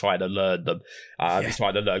like trying to learn them.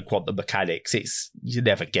 Trying to learn quantum mechanics. You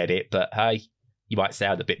never get it, but hey, you might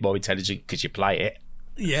sound a bit more intelligent because you play it.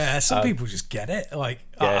 Yeah, some people just get it. Like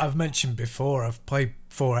yeah. I've mentioned before, I've played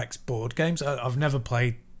 4X board games. I've never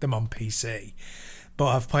played them on PC, but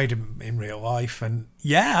I've played them in real life. And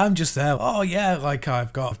yeah, I'm just there. Oh yeah, like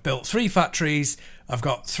I've built 3 factories. I've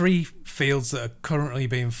got 3 fields that are currently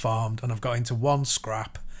being farmed, and I've got into 1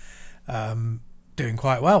 scrap, doing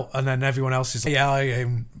quite well. And then everyone else is like, yeah, I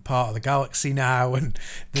own part of the galaxy now, and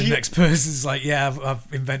the next person's like, yeah, I've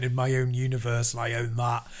invented my own universe and I own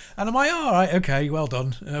that. And I'm like, all right, okay, well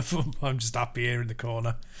done. I'm just happy here in the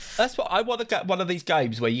corner. That's what I want to get, one of these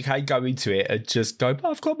games where you can go into it and just go,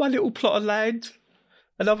 I've got my little plot of land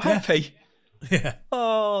and I'm happy. Yeah.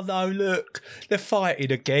 Oh no, look, they're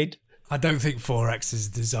fighting again. I don't think 4X is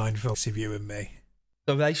designed for you and me.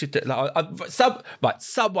 So they should do,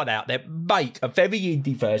 someone out there make a very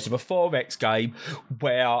indie version of a 4X game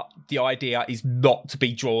where the idea is not to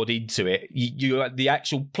be drawn into it. The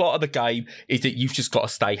actual plot of the game is that you've just got to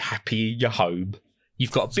stay happy in your home.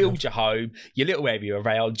 You've got to build your home, your little area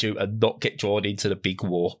around you, and not get drawn into the big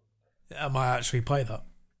war. I might actually play that.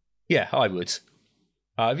 Yeah, I would.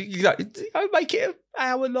 Make it an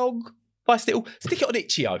hour long. Stick it on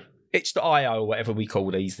Itch.io. Itch.io or whatever we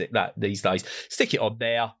call these days. Stick it on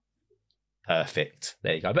there. Perfect.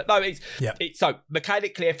 There you go. But no, it's so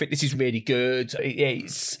mechanically, I think this is really good.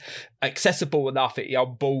 It's accessible enough. It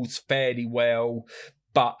onboards fairly well.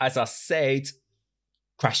 But as I said,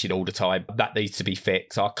 crashing all the time. That needs to be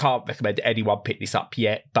fixed. So I can't recommend anyone pick this up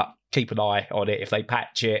yet, but keep an eye on it. If they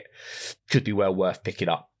patch it, could be well worth picking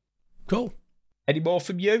up. Cool. Any more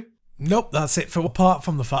from you? Nope, that's it. Apart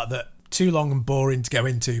from the fact that too long and boring to go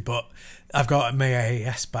into, but I've got my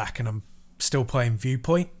AES back and I'm still playing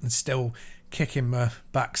Viewpoint and still kicking my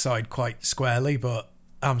backside quite squarely, but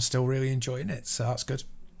I'm still really enjoying it, so that's good.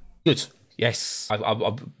 Good. Yes.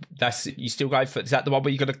 That's you still going for? Is that the one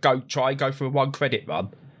where you're going to try and go for a 1 credit run?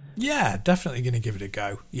 Yeah, definitely going to give it a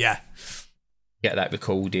go. Yeah. Get that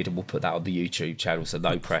recorded and we'll put that on the YouTube channel, so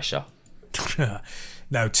no pressure.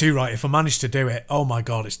 No, too right. If I manage to do it, oh my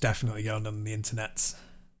god, it's definitely going on the internet.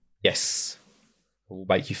 Yes. We'll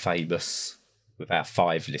make you famous with our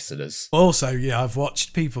 5 listeners. Also, yeah, I've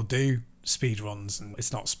watched people do speedruns, and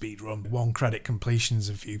it's not speedrun, 1 credit completions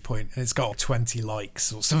of Viewpoint, and it's got 20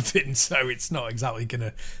 likes or something, so it's not exactly going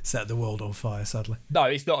to set the world on fire, sadly. No,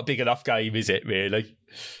 it's not a big enough game, is it, really?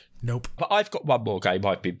 Nope. But I've got one more game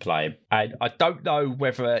I've been playing, and I don't know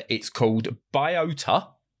whether it's called Biota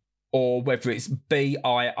or whether it's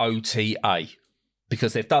Biota,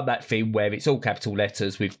 because they've done that thing where it's all capital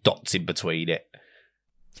letters with dots in between it.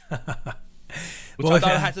 Which I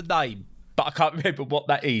know has a name, but I can't remember what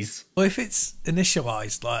that is. Well, if it's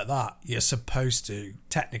initialised like that, you're supposed to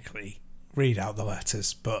technically read out the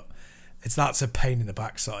letters, but that's a pain in the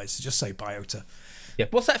backside, so just say Biota. Yeah,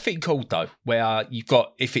 what's that thing called, though, where you've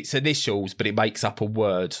got, if it's initials, but it makes up a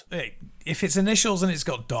word? If it's initials and it's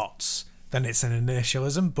got dots, then it's an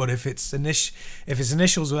initialism, but if it's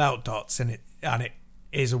initials without dots and it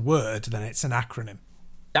is a word, then it's an acronym.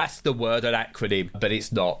 That's the word, an acronym, but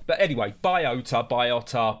it's not. But anyway,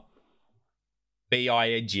 Biota,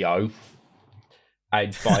 B-I-N-G-O,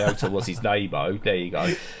 and Biota was his name-o. There you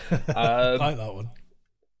go. I like that one.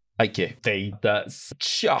 Thank you. That's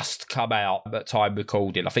just come out at time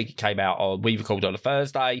recording. I think it came out we recorded on a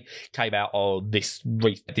Thursday, came out on this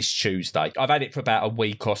Tuesday. I've had it for about a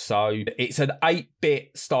week or so. It's an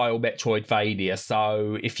 8-bit style Metroidvania.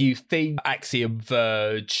 So if you think Axiom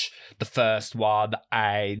Verge, the first one,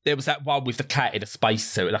 and there was that one with the cat in a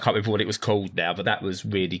spacesuit, and I can't remember what it was called now, but that was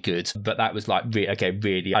really good. But that was like, really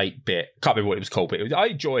 8-bit. Can't remember what it was called, but I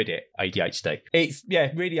enjoyed it, ADHD. It's,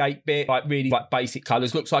 really 8-bit, really basic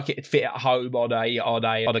colours. Looks like it'd fit at home on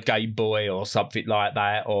a Game Boy or something like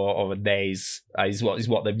that, or a NES is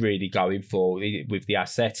what they're really going for with the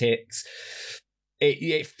aesthetics.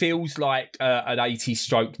 It feels like an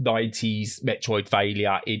 80s/90s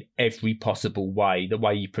Metroidvania in every possible way. The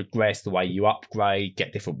way you progress, the way you upgrade,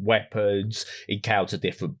 get different weapons, encounter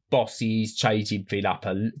different bosses, changes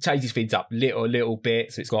things up little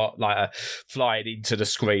bit. So it's got like a flying into the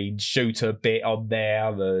screen shooter bit on there,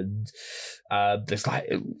 and there's like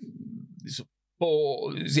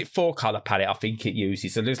four colour palette I think it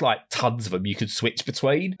uses, so there's like tons of them you can switch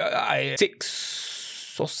between.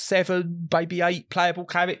 6 or 7, maybe 8 playable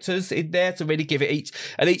characters in there to really give it each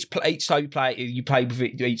time you play with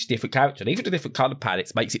each different character, and even the different colour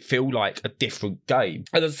palettes makes it feel like a different game.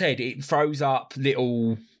 As I said, it throws up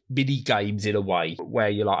little mini games in a way where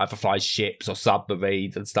you like either fly ships or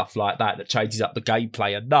submarines and stuff like that changes up the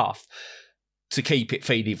gameplay enough to keep it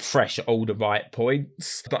feeling fresh at all the right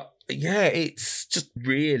points. But yeah, it's just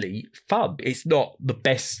really fun. It's not the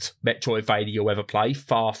best Metroidvania you'll ever play,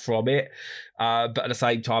 far from it. But at the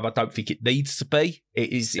same time, I don't think it needs to be.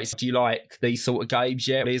 Do you like these sort of games?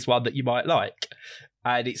 Yeah, here's one that you might like.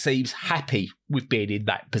 And it seems happy with being in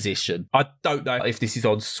that position. I don't know if this is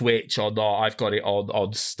on Switch or not. I've got it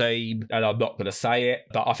on Steam, and I'm not going to say it,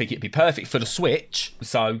 but I think it'd be perfect for the Switch.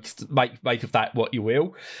 So make of that what you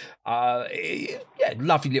will.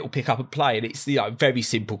 Lovely little pick up and play, and it's very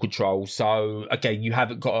simple control. So again, you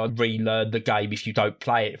haven't got to relearn the game if you don't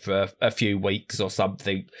play it for a few weeks or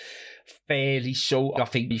something. Fairly short. I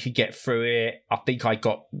think you can get through it. I think I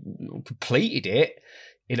completed it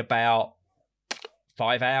in about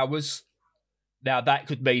 5 hours. Now that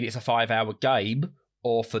could mean it's a 5-hour game,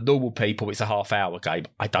 or for normal people it's a half-hour game.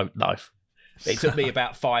 I don't know. It took me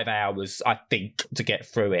about 5 hours, I think, to get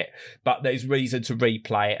through it. But there's reason to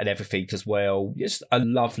replay it and everything as well. Just a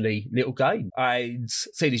lovely little game. And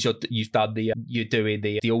seeing as you've done you're doing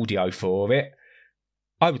the audio for it,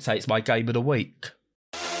 I would say it's my game of the week.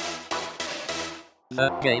 The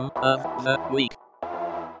game of the week.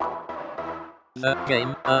 The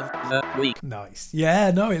game of the week. Nice.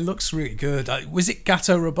 Yeah, no, it looks really good. Was it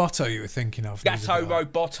Gato Roboto you were thinking of? Gato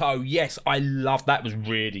Roboto, yes, I love that. Was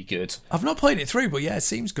really good. I've not played it through, but yeah, it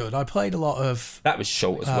seems good. I played a lot of that was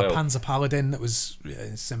short as well. Panzer Paladin, that was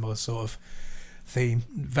a similar sort of theme,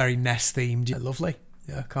 very NES themed. Yeah, lovely.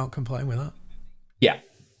 Yeah, can't complain with that. Yeah.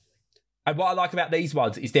 And what I like about these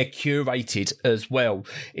ones is they're curated as well,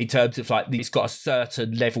 in terms of it's got a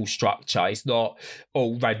certain level structure. It's not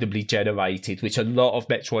all randomly generated, which a lot of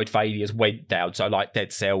Metroidvanias went down. So like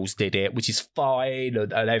Dead Cells did it, which is fine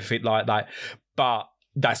and everything like that. But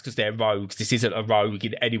that's because they're rogues. This isn't a rogue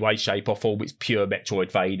in any way, shape or form. It's pure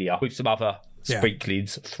Metroidvania with some other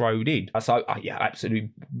sprinklings thrown in. So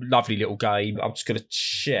absolutely lovely little game. I'm just going to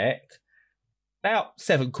check. About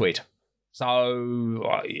 £7.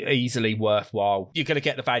 So easily worthwhile. You're going to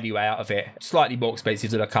get the value out of it. Slightly more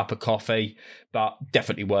expensive than a cup of coffee, but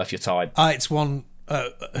definitely worth your time. It's one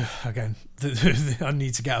Again, I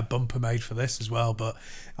need to get a bumper made for this as well, but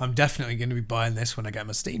I'm definitely going to be buying this when I get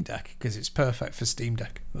my Steam Deck because it's perfect for Steam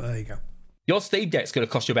Deck. There you go. Your Steam Deck's going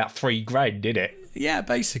to cost you about $3,000, didn't it? Yeah,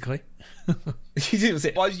 basically.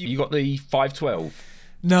 Why you got the 512?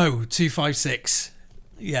 No, 256.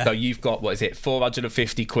 Yeah. So you've got, what is it,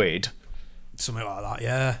 450 quid? Something like that,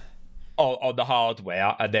 yeah. On the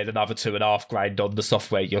hardware, and then another $2,500 on the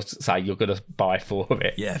software you're saying you're going to buy for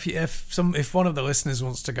it. Yeah, if one of the listeners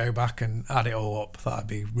wants to go back and add it all up, that'd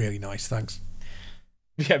be really nice. Thanks.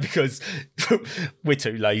 Yeah, because we're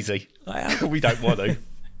too lazy. I am. We don't want to.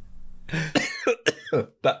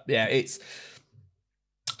 But yeah, it's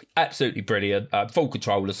absolutely brilliant. Full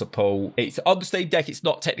controller support. It's on the Steam Deck. It's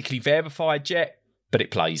not technically verified yet, but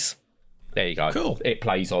it plays. There you go. Cool. It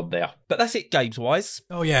plays on there. But that's it games wise.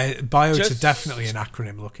 Oh yeah, BIOS is definitely an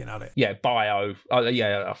acronym looking at it. Yeah, bio.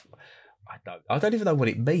 Yeah. I don't even know what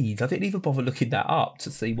it means. I didn't even bother looking that up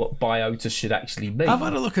to see what BIOTA should actually mean. I've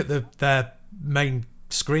had a look at their main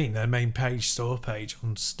screen, their main page, store page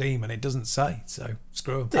on Steam, and it doesn't say, so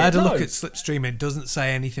screw 'em. I had a look at Slipstream, it doesn't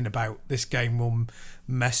say anything about this game will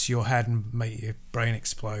mess your head and make your brain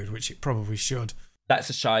explode, which it probably should. That's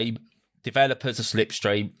a shame. Developers of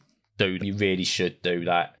Slipstream, dude, you really should do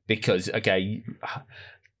that, because again,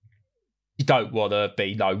 you don't want to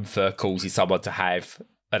be known for causing someone to have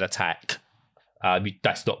an attack.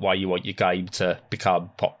 That's not why you want your game to become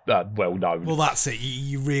well known. Well, that's it.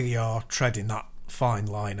 You really are treading that fine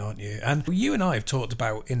line, aren't you? And you and I have talked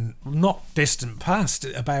about in not distant past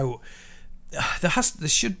about there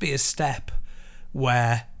should be a step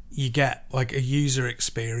where you get like a user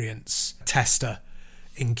experience tester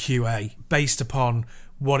in QA based upon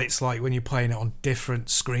what it's like when you're playing it on different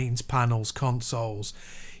screens, panels, consoles.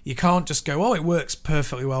 You can't just go, oh, it works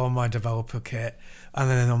perfectly well on my developer kit and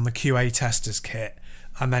then on the QA tester's kit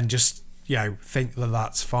and then just, think that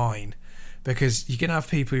that's fine. Because you can have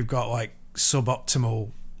people who've got like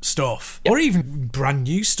suboptimal stuff or even brand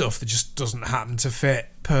new stuff that just doesn't happen to fit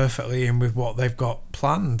perfectly in with what they've got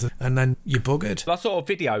planned, and then you're buggered. I saw a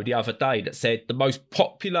video the other day that said the most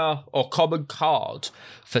popular or common card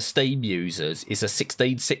for Steam users is a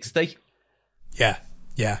 1660.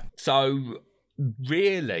 Yeah. So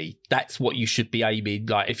really, that's what you should be aiming.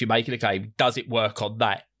 Like, if you're making a game, does it work on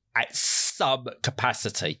that at some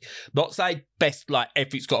capacity? Not saying best, like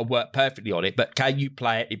everything's got to work perfectly on it, but can you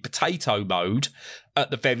play it in potato mode at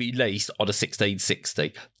the very least on a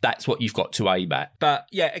 1660? That's what you've got to aim at. But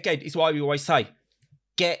yeah, again, it's why we always say,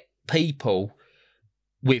 get people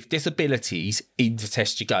with disabilities in to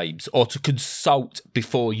test your games or to consult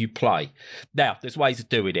before you play. Now, there's ways of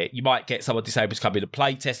doing it. You might get someone disabled to come in and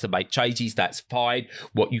play test and make changes. That's fine.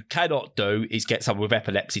 What you cannot do is get someone with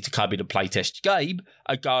epilepsy to come in and play test your game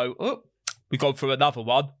and go, oh, we've gone through another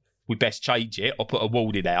one. We best change it or put a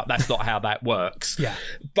warning out. That's not how that works. Yeah.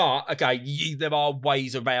 But again, there are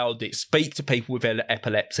ways around it. Speak to people with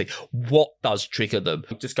epilepsy. What does trigger them?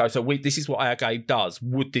 Just go, so this is what our game does.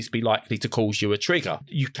 Would this be likely to cause you a trigger?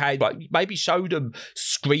 You can maybe show them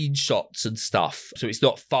screenshots and stuff. So it's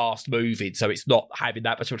not fast moving. So it's not having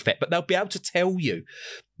that much of an effect. But they'll be able to tell you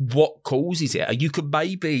what causes it. And you can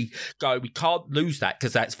maybe go, we can't lose that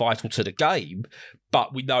because that's vital to the game.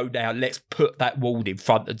 But we know now, let's put that warning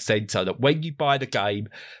front and centre that when you buy the game,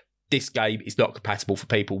 this game is not compatible for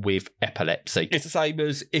people with epilepsy. It's the same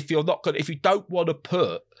as if you don't want to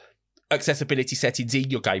put accessibility settings in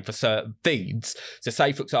your game for certain things. So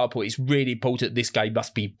say, for example, it's really important this game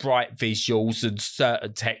must be bright visuals and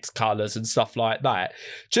certain text colours and stuff like that.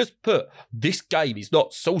 Just put, this game is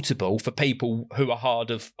not suitable for people who are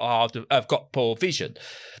have got poor vision.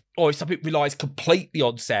 Or if something relies completely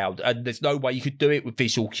on sound and there's no way you could do it with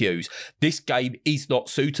visual cues, this game is not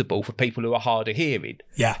suitable for people who are hard of hearing.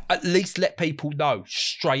 Yeah. At least let people know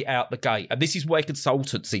straight out the gate. And this is where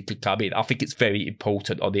consultancy can come in. I think it's very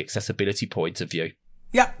important on the accessibility point of view.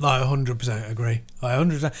 Yeah, I 100% agree. I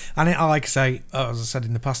 100%. And I like to say, as I said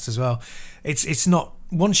in the past as well, it's not,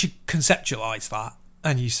 once you conceptualise that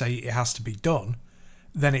and you say it has to be done,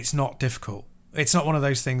 then it's not difficult. It's not one of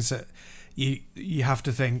those things that you have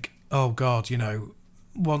to think, oh God,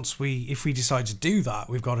 if we decide to do that,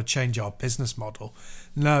 we've got to change our business model.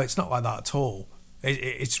 No, it's not like that at all.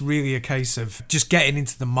 It's really a case of just getting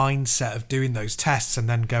into the mindset of doing those tests and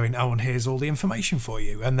then going, oh, and here's all the information for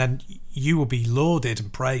you. And then you will be lauded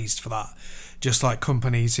and praised for that. Just like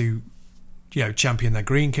companies who champion their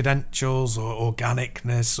green credentials or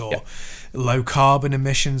organicness or low carbon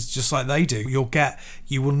emissions, just like they do.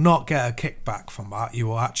 You will not get a kickback from that. You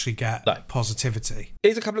will actually get positivity.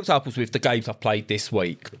 Here's a couple of examples with the games I've played this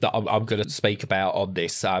week that I'm going to speak about on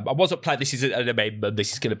this. I wasn't playing. This is an amendment.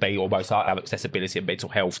 This is going to be almost our accessibility and mental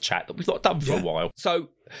health chat that we've not done for a while. So,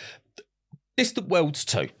 Distant Worlds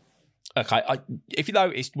 2. Okay, if you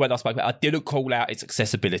noticed when I spoke about it, I didn't call out its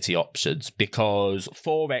accessibility options because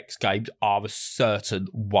 4X games are a certain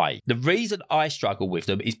way. The reason I struggle with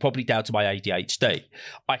them is probably down to my ADHD.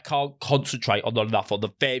 I can't concentrate enough on the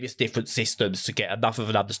various different systems to get enough of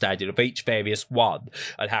an understanding of each various one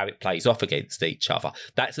and how it plays off against each other.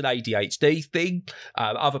 That's an ADHD thing.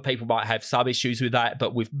 Other people might have some issues with that,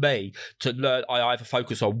 but with me, to learn, I either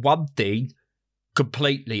focus on one thing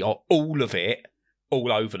completely or all of it, all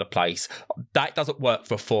over the place. That doesn't work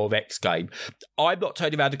for a 4X game. I'm not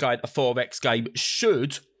turning around and going, a 4X game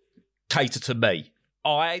should cater to me.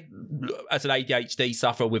 I, as an ADHD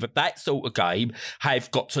sufferer with that sort of game, have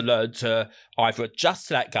got to learn to either adjust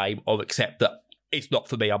to that game or accept that it's not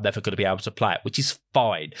for me, I'm never going to be able to play it, which is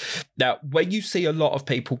fine. Now, when you see a lot of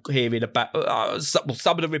people hearing about some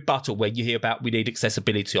of the rebuttal, when you hear about we need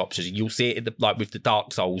accessibility options, you'll see it in with the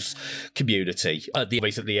Dark Souls community,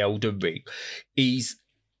 recently Elden Ring, is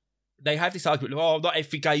they have this argument of, not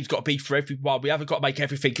every game's got to be for everyone. We haven't got to make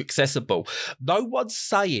everything accessible. No one's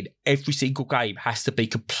saying every single game has to be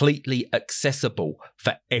completely accessible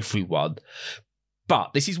for everyone.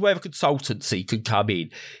 But this is where a consultancy can come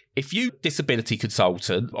in. If you disability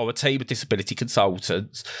consultant or a team of disability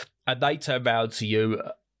consultants and they turn around to you,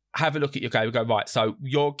 have a look at your game and go, right, so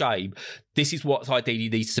your game, this is what ideally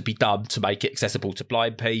needs to be done to make it accessible to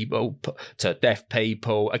blind people, to deaf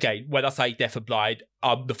people. Again, when I say deaf and blind,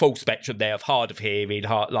 the full spectrum there of hard of hearing,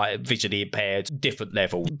 visually impaired, different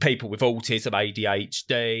level. People with autism,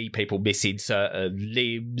 ADHD, people missing certain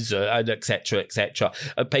limbs, and et cetera,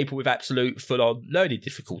 and people with absolute full-on learning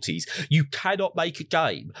difficulties. You cannot make a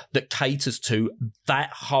game that caters to that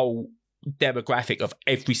whole demographic of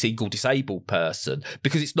every single disabled person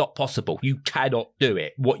because it's not possible. You cannot do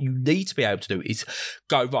it. What you need to be able to do is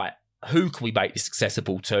go, right, who can we make this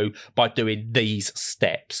accessible to by doing these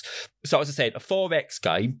steps? So as I said, a 4X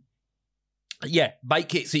game,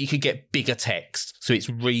 make it so you can get bigger text so it's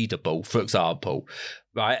readable, for example,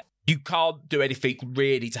 right? You can't do anything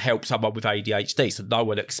really to help someone with ADHD, so no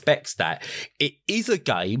one expects that. It is a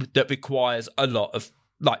game that requires a lot of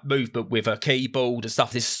movement with a keyboard and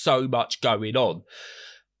stuff. There's so much going on.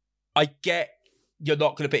 I get you're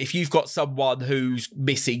not going to be, if you've got someone who's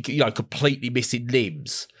missing, completely missing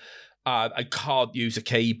limbs and can't use a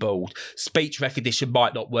keyboard, speech recognition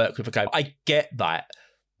might not work with a game. I get that,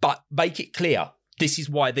 but make it clear. This is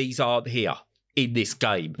why these aren't here in this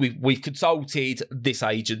game. We've consulted this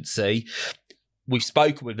agency. We've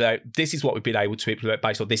spoken with them. This is what we've been able to implement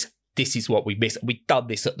based on this. This is what we missed. We've done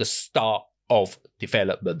this at the start of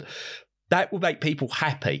development. That will make people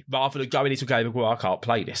happy rather than going into a game and going, I can't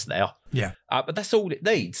play this now. Yeah. But that's all it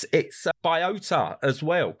needs. It's Biota as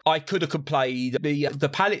well. I could have complained the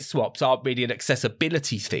palette swaps aren't really an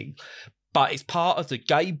accessibility thing, but it's part of the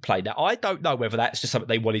gameplay. Now, I don't know whether that's just something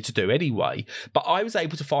they wanted to do anyway, but I was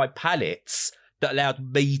able to find palettes that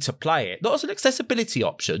allowed me to play it, not as an accessibility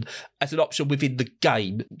option, as an option within the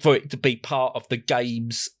game for it to be part of the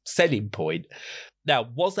game's selling point. Now,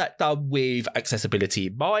 was that done with accessibility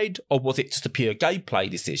in mind, or was it just a pure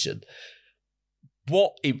gameplay decision?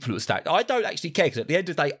 What influenced that? I don't actually care, because at the end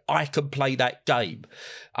of the day, I can play that game.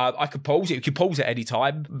 I can pause it. You can pause it any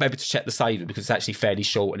time, maybe to check the saving, because it's actually fairly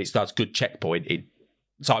short and it does good checkpointing.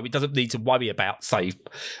 So it doesn't need to worry about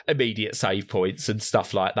immediate save points and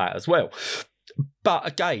stuff like that as well. But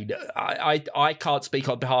again, I can't speak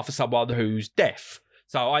on behalf of someone who's deaf.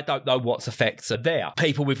 So I don't know what's effects are there.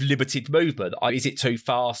 People with limited movement, is it too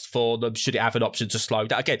fast for them? Should it have an option to slow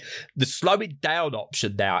down? Again, the slowing down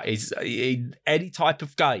option now is in any type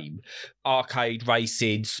of game, arcade,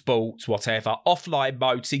 racing, sports, whatever, offline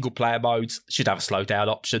mode, single player modes, should have a slow down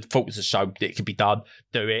option. Fortnite has shown that it can be done.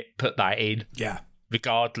 Do it, put that in. Yeah.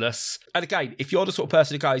 Regardless. And again, if you're the sort of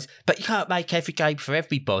person who goes, but you can't make every game for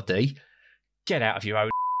everybody, get out of your own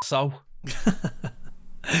soul.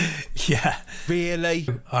 Yeah. Really?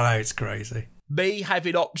 I know, it's crazy. Me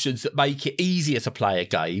having options that make it easier to play a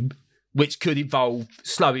game, which could involve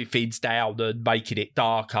slowing things down and making it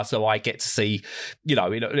darker so I get to see, in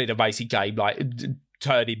a racing game, like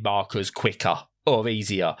turning markers quicker or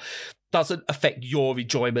easier, doesn't affect your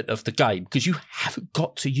enjoyment of the game because you haven't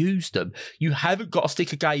got to use them. You haven't got to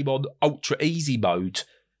stick a game on ultra easy mode.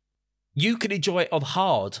 You can enjoy it on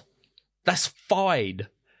hard. That's fine.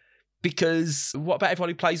 Because what about everyone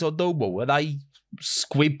who plays on normal? Are they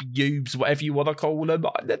squib noobs, whatever you want to call them?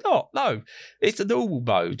 They're not. No, it's a normal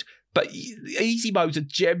mode. But easy modes are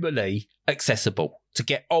generally accessible to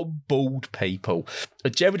get on board people.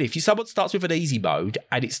 And generally, if someone starts with an easy mode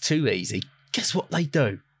and it's too easy, guess what they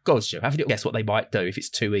do? Go on, Stu, have a little guess what they might do if it's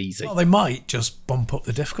too easy. Well, they might just bump up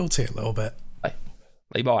the difficulty a little bit.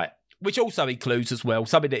 They might. Which also includes as well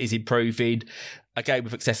something that is improving a game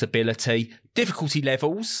with accessibility, difficulty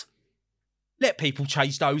levels. Let people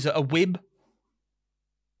change those at a whim.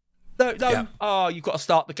 No. Yeah. Oh, you've got to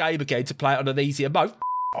start the game again to play it on an easier mode.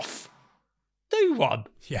 Off. Do one.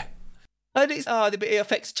 Yeah. And it's it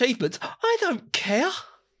affects achievements. I don't care.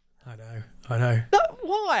 I know. No,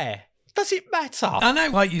 why? Does it matter? I know,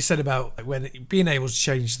 like you said about when being able to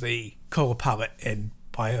change the colour palette in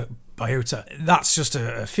Biota, that's just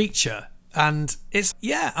a feature. And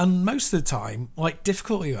and most of the time, like,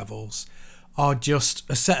 difficulty levels are just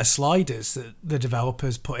a set of sliders that the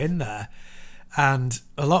developers put in there. And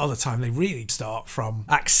a lot of the time they really start from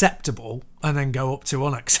acceptable and then go up to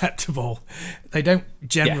unacceptable. They don't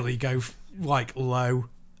generally go like low,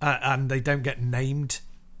 and they don't get named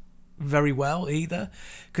very well either.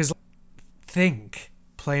 Because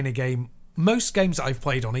playing a game, most games that I've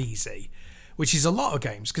played on easy, which is a lot of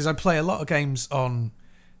games, because I play a lot of games on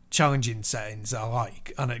challenging settings that I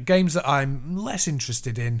like, and at games that I'm less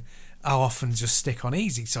interested in, I'll often just stick on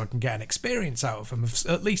easy so I can get an experience out of them of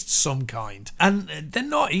at least some kind. And they're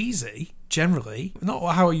not easy, generally.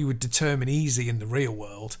 Not how you would determine easy in the real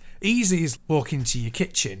world. Easy is walk into your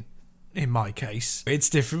kitchen, in my case. It's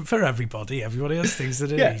different for everybody. Everybody has things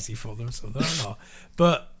that are easy for them, so they're not.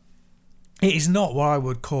 But it is not what I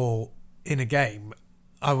would call, in a game,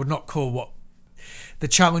 I would not call what the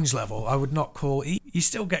challenge level, I would not call... You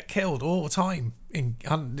still get killed all the time.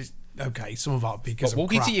 Okay, some of that because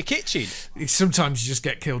walking to your kitchen. Sometimes you just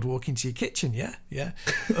get killed walking to your kitchen. Yeah.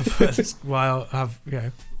 While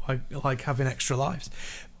I like having extra lives,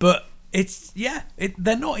 but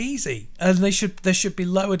they're not easy, and there should be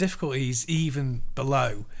lower difficulties even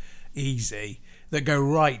below easy that go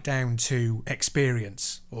right down to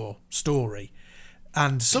experience or story.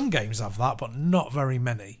 And some games have that, but not very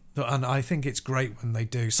many. And I think it's great when they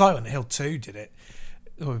do. Silent Hill 2 did it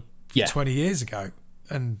 20 years ago,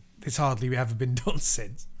 and it's hardly ever been done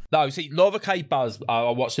since. No, see, Laura K. Buzz,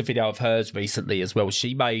 I watched a video of hers recently as well.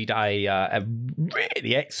 She made a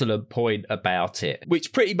really excellent point about it,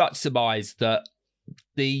 which pretty much surmised that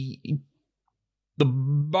the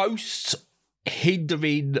most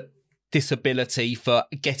hindering disability for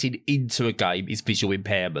getting into a game is visual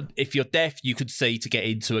impairment. If you're deaf, you can see to get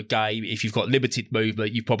into a game. If you've got limited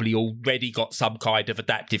movement, you've probably already got some kind of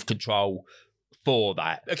adaptive control for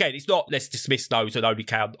that. Again, it's not, let's dismiss those and only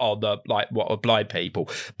count on what are blind people.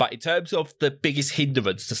 But in terms of the biggest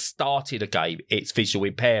hindrance to starting a game, it's visual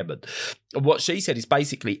impairment. And what she said is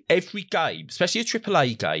basically every game, especially a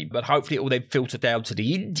AAA game, but hopefully it will then filter down to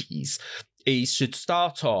the indies, should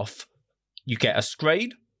start off, you get a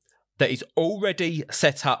screen that is already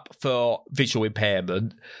set up for visual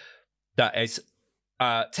impairment, that is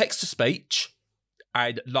text-to-speech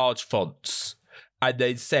and large fonts, and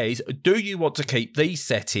then says, do you want to keep these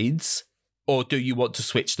settings or do you want to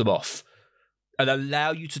switch them off? And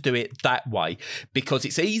allow you to do it that way, because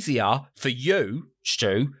it's easier for you,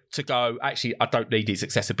 Stu, to go, actually, I don't need these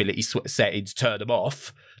accessibility settings, turn them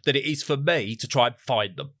off, than it is for me to try and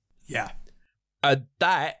find them. Yeah. And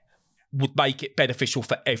that would make it beneficial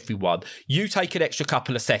for everyone. You take an extra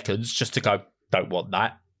couple of seconds just to go, don't want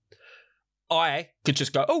that. I could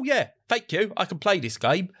just go, oh yeah, thank you, I can play this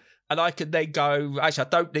game. And I can then go, actually, I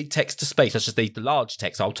don't need text to speech, I just need the large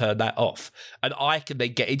text, I'll turn that off. And I can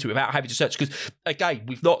then get into it without having to search. Because, again,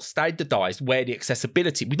 we've not standardised where the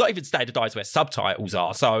accessibility, we've not even standardised where subtitles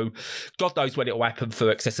are. So God knows when it will happen for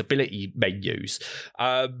accessibility menus.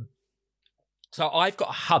 So I've got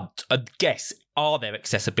to hunt and guess, are there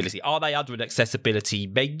accessibility? Are they under an accessibility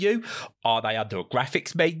menu? Are they under a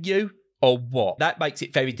graphics menu? Or what? That makes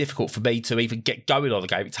it very difficult for me to even get going on a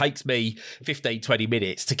game. It takes me 15, 20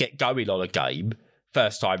 minutes to get going on a game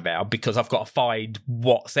first time round because I've got to find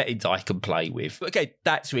what settings I can play with. But again,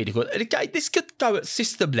 that's really good. And again, this could go at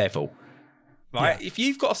system level. Right? Yeah. If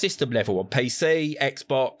you've got a system level on PC,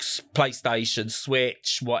 Xbox, PlayStation,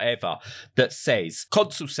 Switch, whatever, that says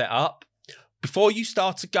console setup, before you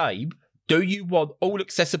start a game, do you want all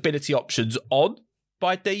accessibility options on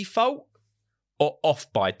by default or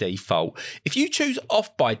off by default? If you choose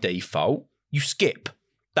off by default, you skip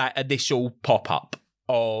that initial pop-up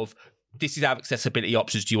of this is our accessibility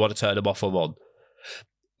options. Do you want to turn them off or on?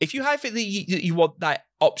 If you have it that you want that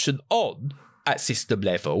option on, at system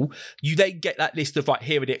level, you then get that list of, right,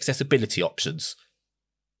 here are the accessibility options.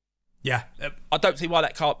 Yeah. I don't see why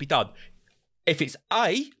that can't be done. If it's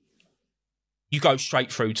A, you go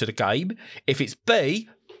straight through to the game. If it's B,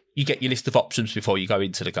 you get your list of options before you go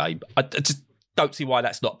into the game. I just don't see why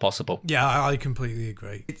that's not possible. Yeah, I completely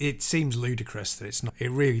agree. It seems ludicrous that it's not. It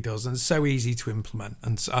really does, and it's so easy to implement,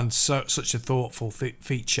 and such a thoughtful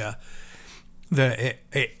feature that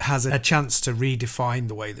it has a chance to redefine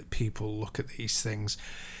the way that people look at these things.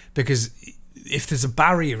 Because if there's a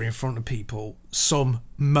barrier in front of people,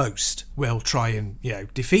 most will try and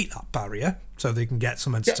defeat that barrier so they can get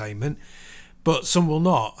some entertainment, but some will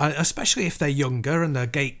not, especially if they're younger and the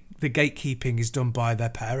gatekeeping is done by their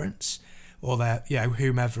parents or their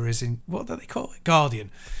whomever is in, what do they call it,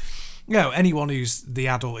 guardian, anyone who's the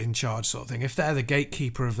adult in charge sort of thing. If they're the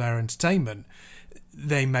gatekeeper of their entertainment,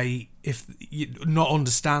 they may not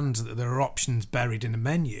understand that there are options buried in a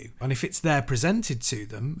menu, and if it's there presented to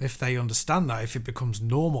them, if they understand that, if it becomes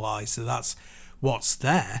normalised that that's what's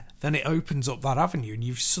there, then it opens up that avenue, and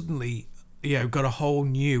you've suddenly got a whole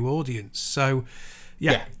new audience. So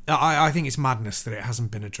I think it's madness that it hasn't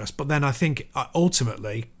been addressed. But then I think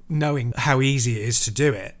ultimately, knowing how easy it is to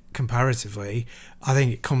do it comparatively, I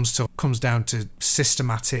think it comes down to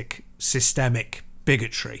systemic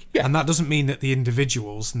bigotry. And that doesn't mean that the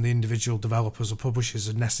individuals and the individual developers or publishers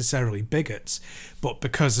are necessarily bigots, but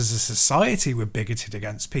because as a society we're bigoted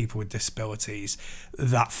against people with disabilities,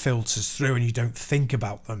 that filters through and you don't think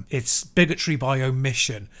about them. It's bigotry by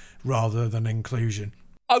omission rather than inclusion.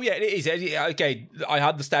 Oh, yeah, it is. Again, I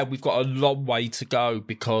understand we've got a long way to go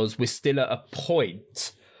because we're still at a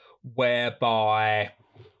point whereby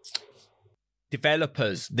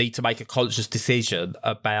developers need to make a conscious decision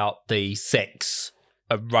about the sex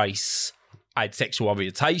and race and sexual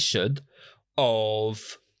orientation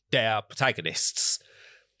of their protagonists.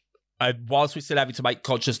 And whilst we're still having to make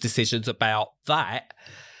conscious decisions about that,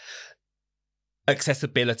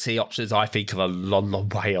 accessibility options, I think, are a long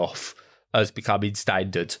way off as becoming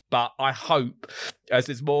standard. But I hope as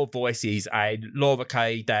there's more voices, and Laura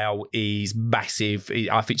K. Dale is massive.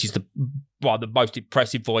 I think she's one of the most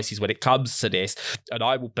impressive voices when it comes to this, and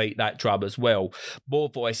I will beat that drum as well. More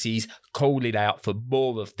voices calling out for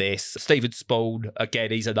more of this. Stephen Spoon,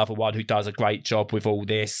 again, he's another one who does a great job with all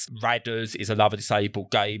this. Radders is another disabled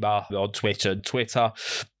gamer on Twitch and Twitter.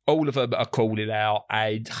 All of them are calling out,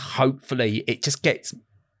 and hopefully it just gets,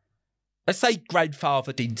 let's say,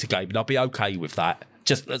 grandfathered into game, and I'll be okay with that.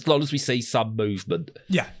 Just as long as we see some movement.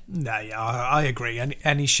 I agree.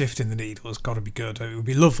 Any shift in the needle has got to be good. It would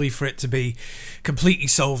be lovely for it to be completely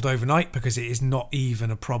solved overnight, because it is not even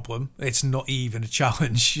a problem. It's not even a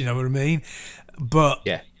challenge. You know what I mean? But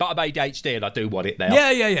I'm ADHD and I do want it now.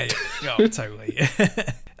 Yeah, totally.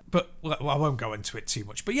 But I won't go into it too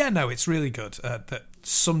much. But it's really good that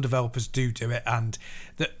some developers do it, and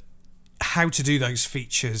that how to do those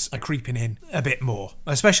features are creeping in a bit more,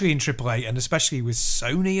 especially in AAA and especially with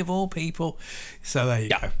Sony of all people. So there you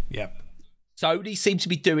go. Yeah. Sony seems to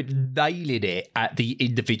be nailing it at the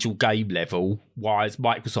individual game level, whereas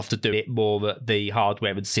Microsoft are doing it more at the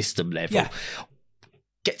hardware and system level. Yeah.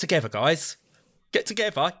 Get together, guys. Get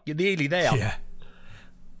together. You're nearly there. Yeah.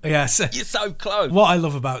 Yeah, so you're so close. What I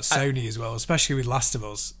love about Sony as well, especially with Last of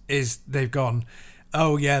Us, is they've gone,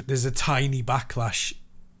 there's a tiny backlash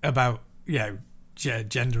about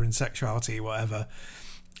gender and sexuality or whatever,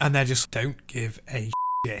 and they just don't give a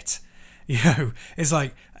shit. It's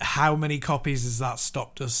like, how many copies has that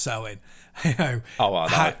stopped us selling?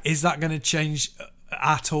 Is that going to change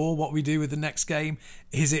at all what we do with the next game?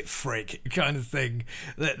 Is it frig kind of thing?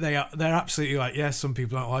 They're absolutely like, some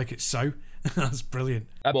people don't like it, so that's brilliant.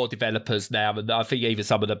 More developers now, and I think even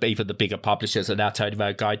some of even the bigger publishers are now turning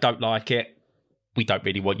around going, don't like it, we don't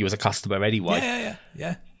really want you as a customer anyway.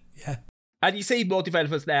 Yeah. And you see more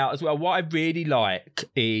developers now as well. What I really like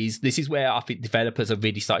is, this is where I think developers are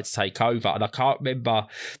really starting to take over. And I can't remember,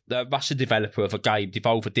 the Russian developer of a game,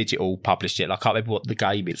 Devolver Digital, published it. And I can't remember what the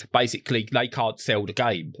game is. Basically, they can't sell the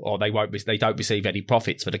game, or they don't receive any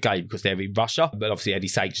profits for the game because they're in Russia. But obviously, any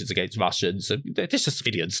sanctions against Russians, and they're just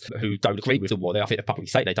civilians who don't agree with the war. I think they publicly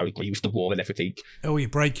say they don't agree with the war and everything. Oh, you're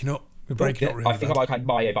breaking up. We're breaking up really. I think I'm okay.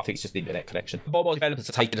 My end, I think it's just the internet connection. More developers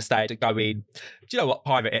are taking a stand and going, do you know what,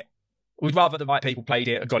 pirate it. We'd rather the right people played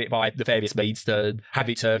it and got it by the various means than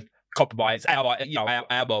having to compromise our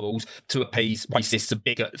morals to appease racists and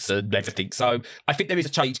bigots and everything. So I think there is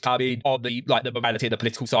a change coming on the morality and the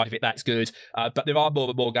political side of it. That's good. But there are more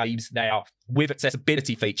and more games now with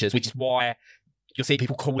accessibility features, which is why you'll see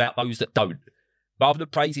people call out those that don't. rather than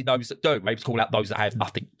praising those that do. Maybe call out those that have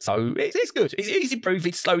nothing. So it's good. It's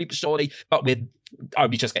improving slowly but surely, but we're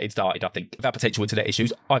only just getting started, I think. With our potential internet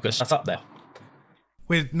issues, I could shut up there.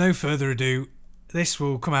 With no further ado, this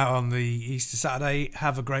will come out on the Easter Saturday.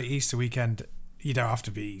 Have a great Easter weekend. You don't have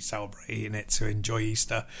to be celebrating it to enjoy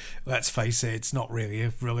Easter. Let's face it, it's not really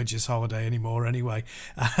a religious holiday anymore anyway.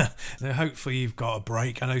 Hopefully you've got a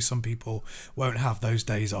break. I know some people won't have those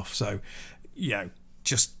days off, so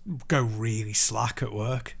just go really slack at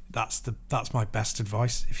work. That's my best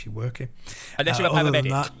advice if you're working. Unless you're a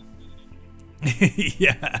paramedic.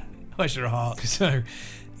 Yeah, bless your heart. So,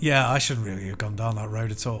 yeah, I shouldn't really have gone down that road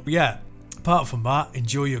at all. Yeah, apart from that,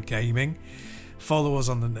 enjoy your gaming. Follow us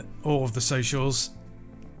on all of the socials.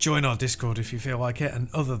 Join our Discord if you feel like it. And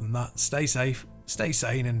other than that, stay safe, stay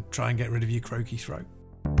sane, and try and get rid of your croaky throat.